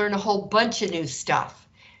going to learn a whole bunch of new stuff.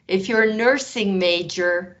 If you're a nursing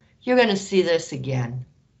major, you're going to see this again,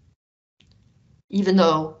 even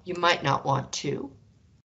though you might not want to.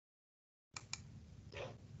 Of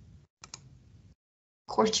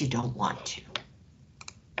course you don't want to.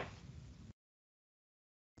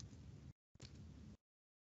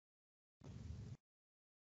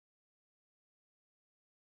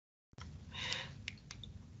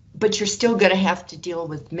 But you're still going to have to deal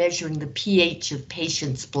with measuring the pH of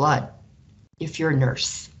patient's blood if you're a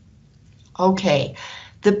nurse. Okay,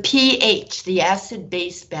 the pH, the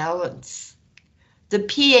acid-base balance. The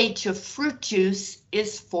pH of fruit juice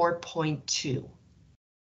is 4.2.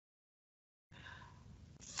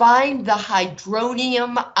 Find the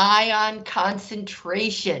hydronium ion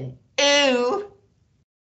concentration. Ew!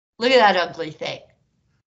 Look at that ugly thing.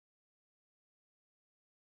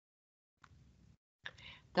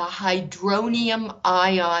 The hydronium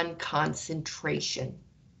ion concentration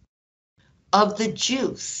of the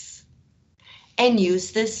juice. And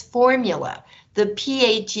use this formula. The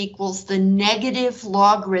pH equals the negative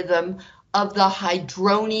logarithm of the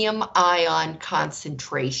hydronium ion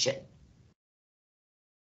concentration.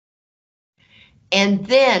 And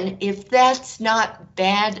then, if that's not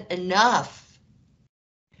bad enough,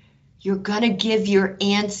 you're going to give your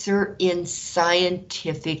answer in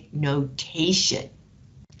scientific notation.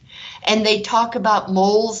 And they talk about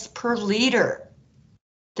moles per liter.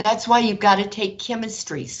 That's why you've got to take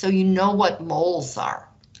chemistry, so you know what moles are.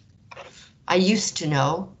 I used to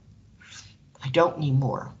know. I don't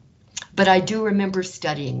anymore. But I do remember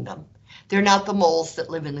studying them. They're not the moles that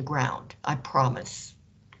live in the ground, I promise.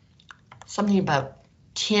 Something about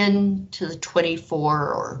 10 to the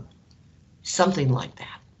 24 or something like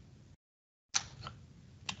that.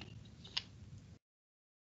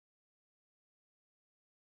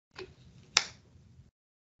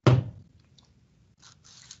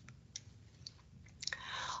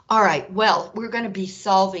 All right, well, we're going to be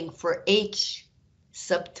solving for H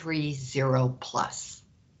sub 3, 0 plus.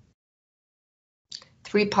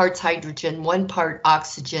 3 parts hydrogen, 1 part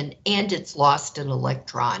oxygen, and it's lost an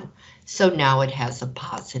electron. So now it has a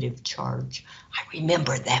positive charge. I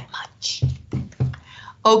remember that much.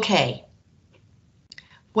 Okay.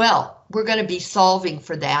 Well, we're going to be solving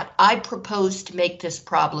for that. I propose to make this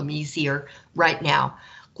problem easier right now.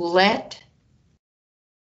 Let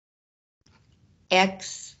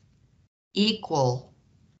X equal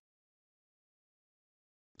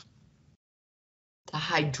the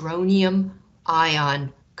hydronium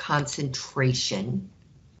ion concentration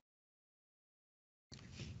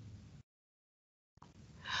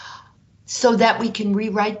so that we can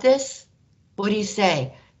rewrite this. What do you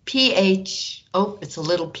say? pH, oh, it's a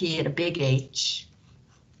little p and a big H.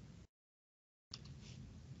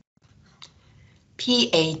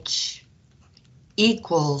 pH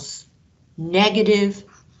equals negative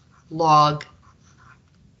log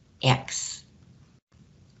X.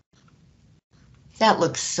 That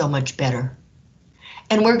looks so much better.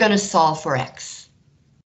 And we're going to solve for X.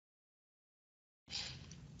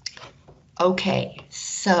 Okay,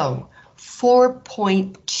 so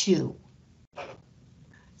 4.2.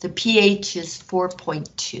 The pH is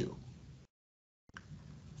 4.2.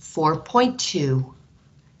 4.2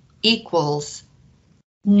 equals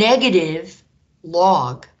negative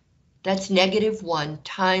log, that's negative 1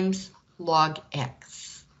 times log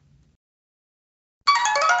X.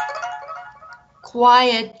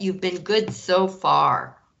 Quiet, you've been good so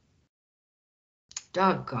far.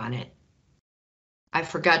 Doggone it. I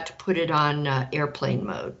forgot to put it on airplane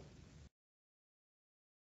mode.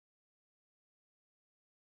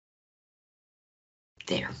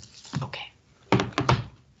 There, okay.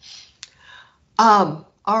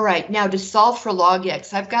 All right, now to solve for log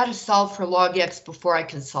X, I've got to solve for log X before I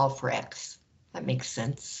can solve for X. That makes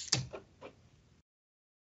sense.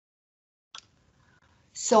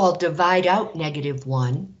 So I'll divide out negative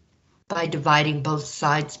 1 by dividing both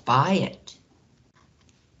sides by it.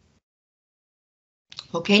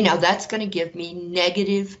 Okay, now that's going to give me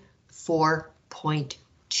negative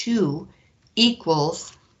 4.2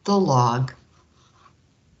 equals the log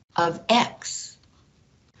of X,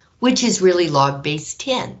 which is really log base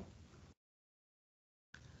 10.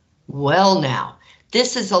 Well now,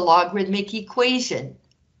 this is a logarithmic equation,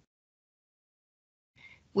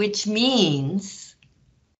 which means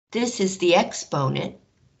this is the exponent,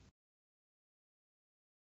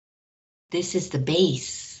 this is the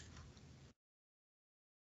base,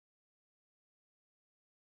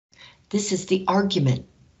 this is the argument.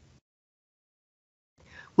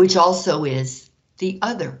 which also is the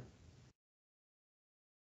other.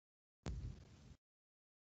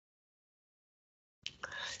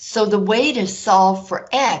 So the way to solve for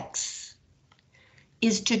x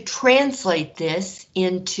is to translate this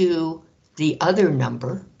into the other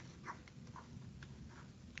number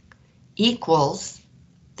equals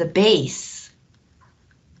the base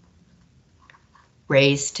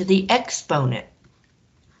raised to the exponent.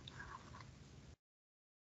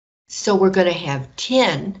 So we're going to have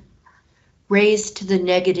 10 raised to the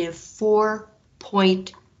negative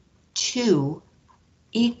 4.2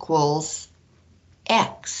 equals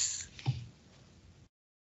x.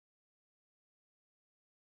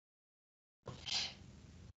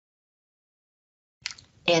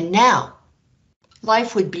 And now,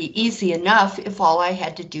 life would be easy enough if all I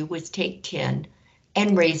had to do was take 10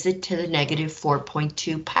 and raise it to the negative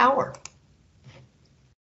 4.2 power.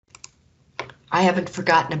 I haven't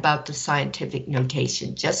forgotten about the scientific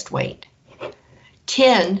notation, just wait.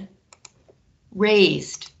 10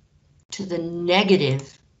 raised to the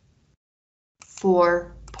negative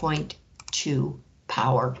 4.2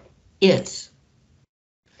 power is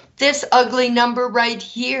this ugly number right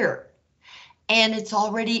here. And it's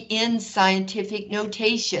already in scientific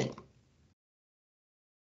notation.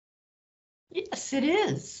 Yes, it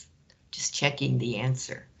is. Just checking the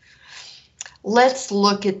answer. Let's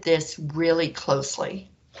look at this really closely.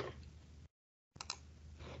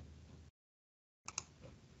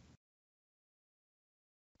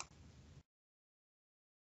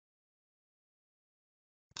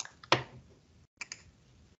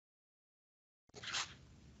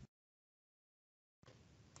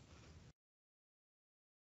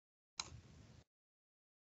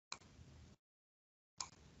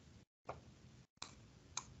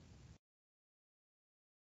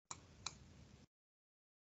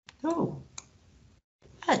 Oh,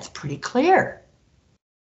 that's pretty clear.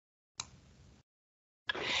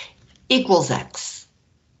 Equals x.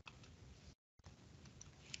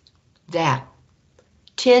 That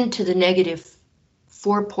 10 to the negative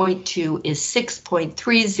 4.2 is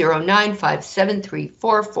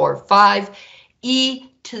 6.309573445 e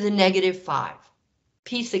to the negative 5.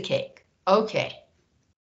 Piece of cake. Okay.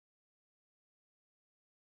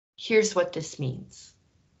 Here's what this means.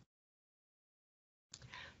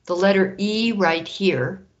 The letter E right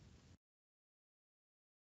here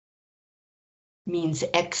means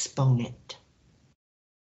exponent.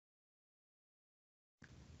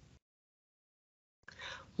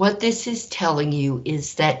 What this is telling you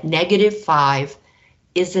is that negative 5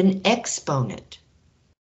 is an exponent.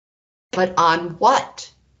 But on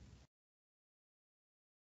what?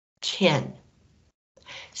 10.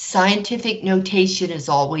 Scientific notation is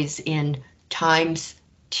always in times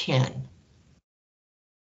 10.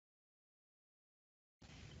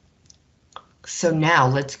 So now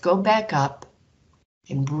let's go back up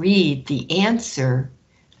and read the answer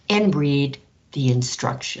and read the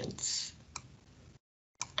instructions.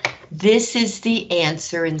 This is the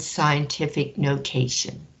answer in scientific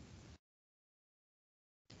notation.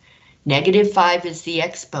 Negative 5 is the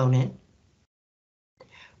exponent.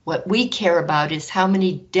 What we care about is how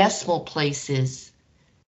many decimal places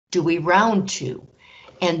do we round to?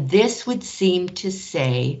 And this would seem to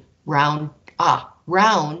say round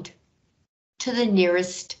to the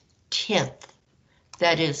nearest 10th.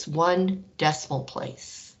 That is 1 decimal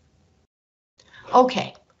place.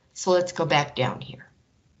 Okay, so let's go back down here.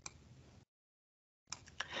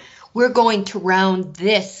 We're going to round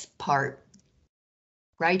this part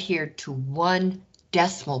right here to 1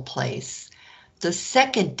 decimal place. The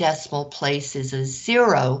second decimal place is a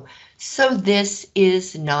 0, so this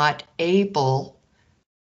is not able,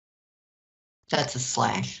 that's a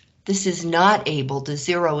slash. This is not able, the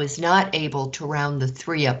 0 is not able to round the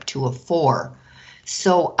 3 up to a 4.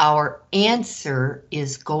 So our answer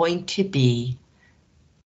is going to be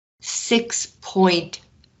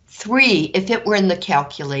 6.3. If it were in the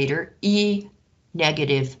calculator, E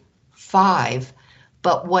negative 5.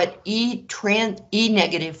 But what E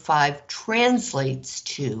negative 5 translates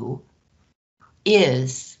to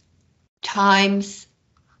is times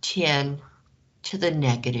 10 to the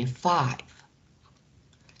negative 5.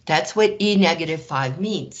 That's what E negative 5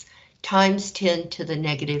 means, times 10 to the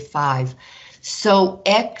negative 5. So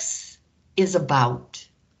X is about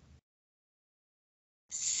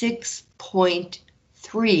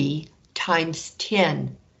 6.3 times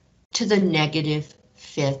 10 to the negative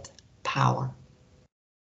 5th power.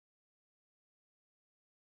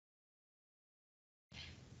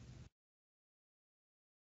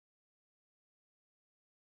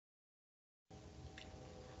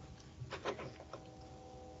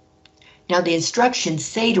 Now the instructions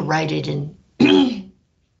say to write it in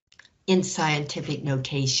in scientific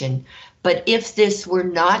notation. But if this were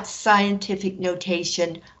not scientific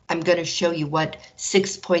notation, I'm going to show you what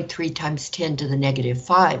 6.3 times 10 to the negative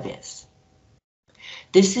 5 is.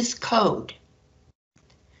 This is code.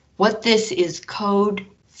 What this is code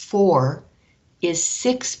for is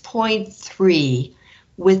 6.3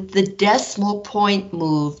 with the decimal point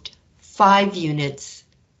moved 5 units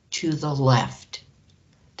to the left.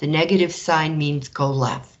 The negative sign means go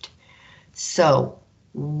left. So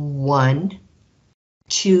 1,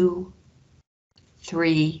 2,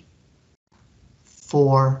 3,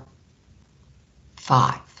 4,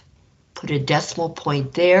 5. Put a decimal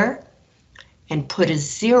point there and put a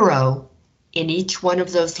 0 in each one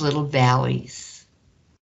of those little valleys.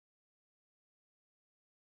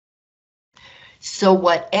 So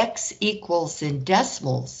what x equals in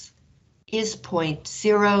decimals is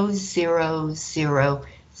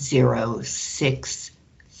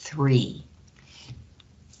 0.000063.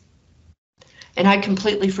 And I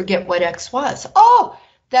completely forget what x was. Oh,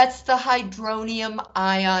 that's the hydronium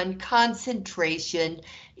ion concentration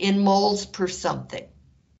in moles per something.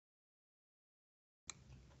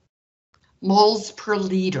 Moles per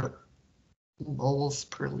liter. Moles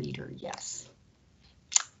per liter, yes.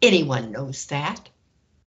 Anyone knows that.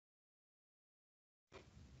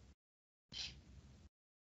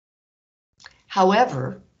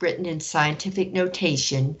 However, written in scientific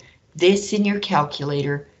notation, this in your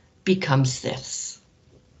calculator becomes this.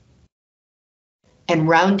 And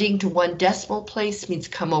rounding to 1 decimal place means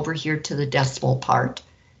come over here to the decimal part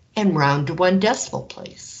and round to 1 decimal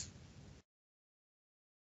place.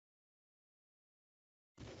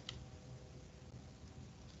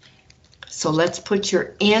 So let's put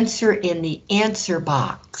your answer in the answer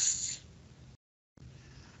box.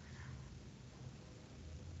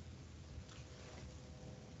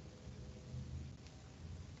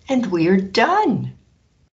 And we're done.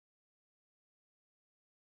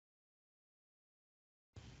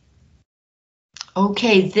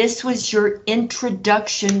 Okay, this was your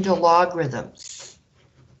introduction to logarithms.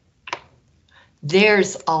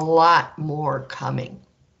 There's a lot more coming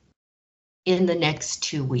in the next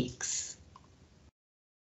 2 weeks.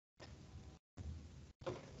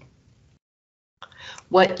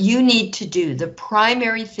 What you need to do, the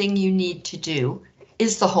primary thing you need to do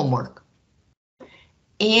is the homework.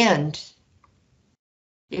 And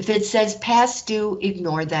if it says past due,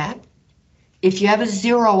 ignore that. If you have a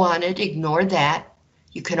 0 on it, ignore that.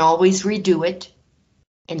 You can always redo it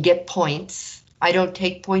and get points. I don't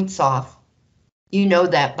take points off. You know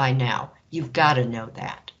that by now. You've got to know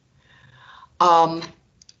that.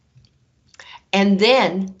 And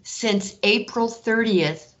then, since April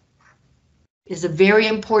 30th is a very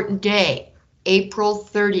important day, April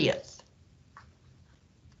 30th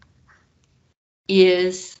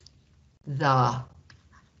is the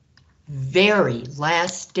very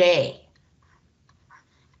last day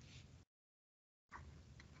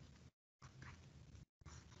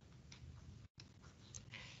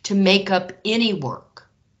to make up any work.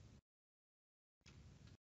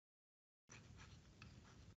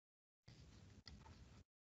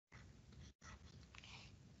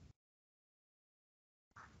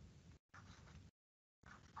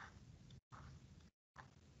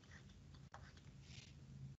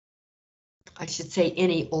 I should say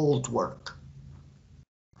any old work.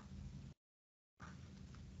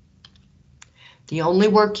 The only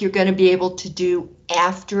work you're going to be able to do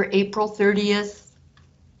after April 30th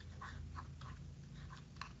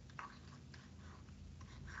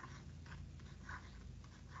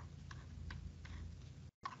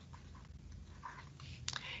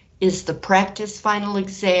is the practice final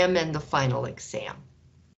exam and the final exam.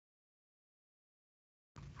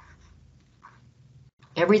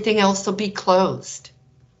 Everything else will be closed.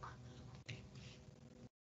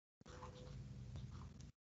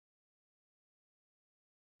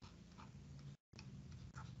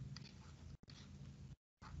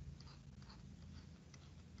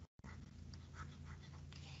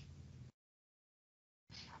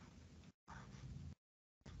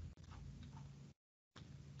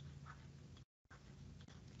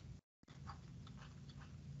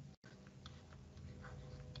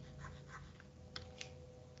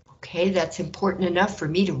 Okay, that's important enough for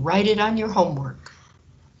me to write it on your homework.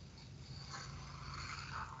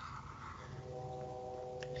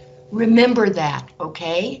 Remember that,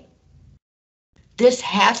 okay? This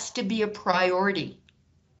has to be a priority.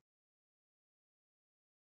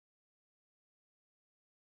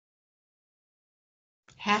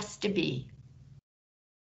 Has to be.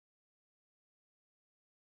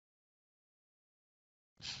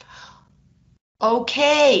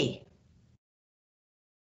 Okay.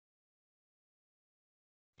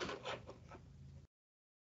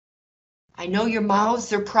 I know your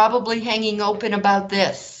mouths are probably hanging open about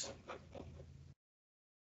this.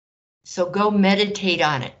 So go meditate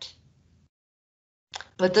on it.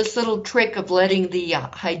 But this little trick of letting the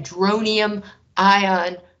hydronium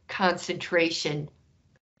ion concentration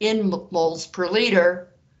in moles per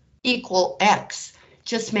liter equal X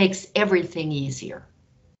just makes everything easier.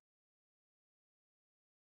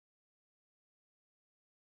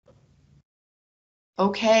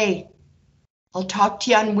 Okay, I'll talk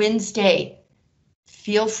to you on Wednesday.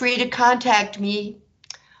 Feel free to contact me.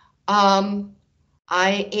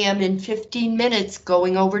 I am in 15 minutes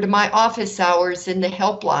going over to my office hours in the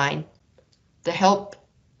helpline, the help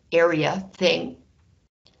area thing.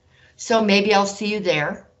 So maybe I'll see you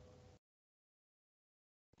there.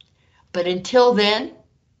 But until then,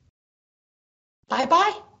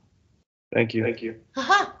 bye-bye. Thank you. Thank you.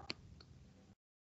 Haha.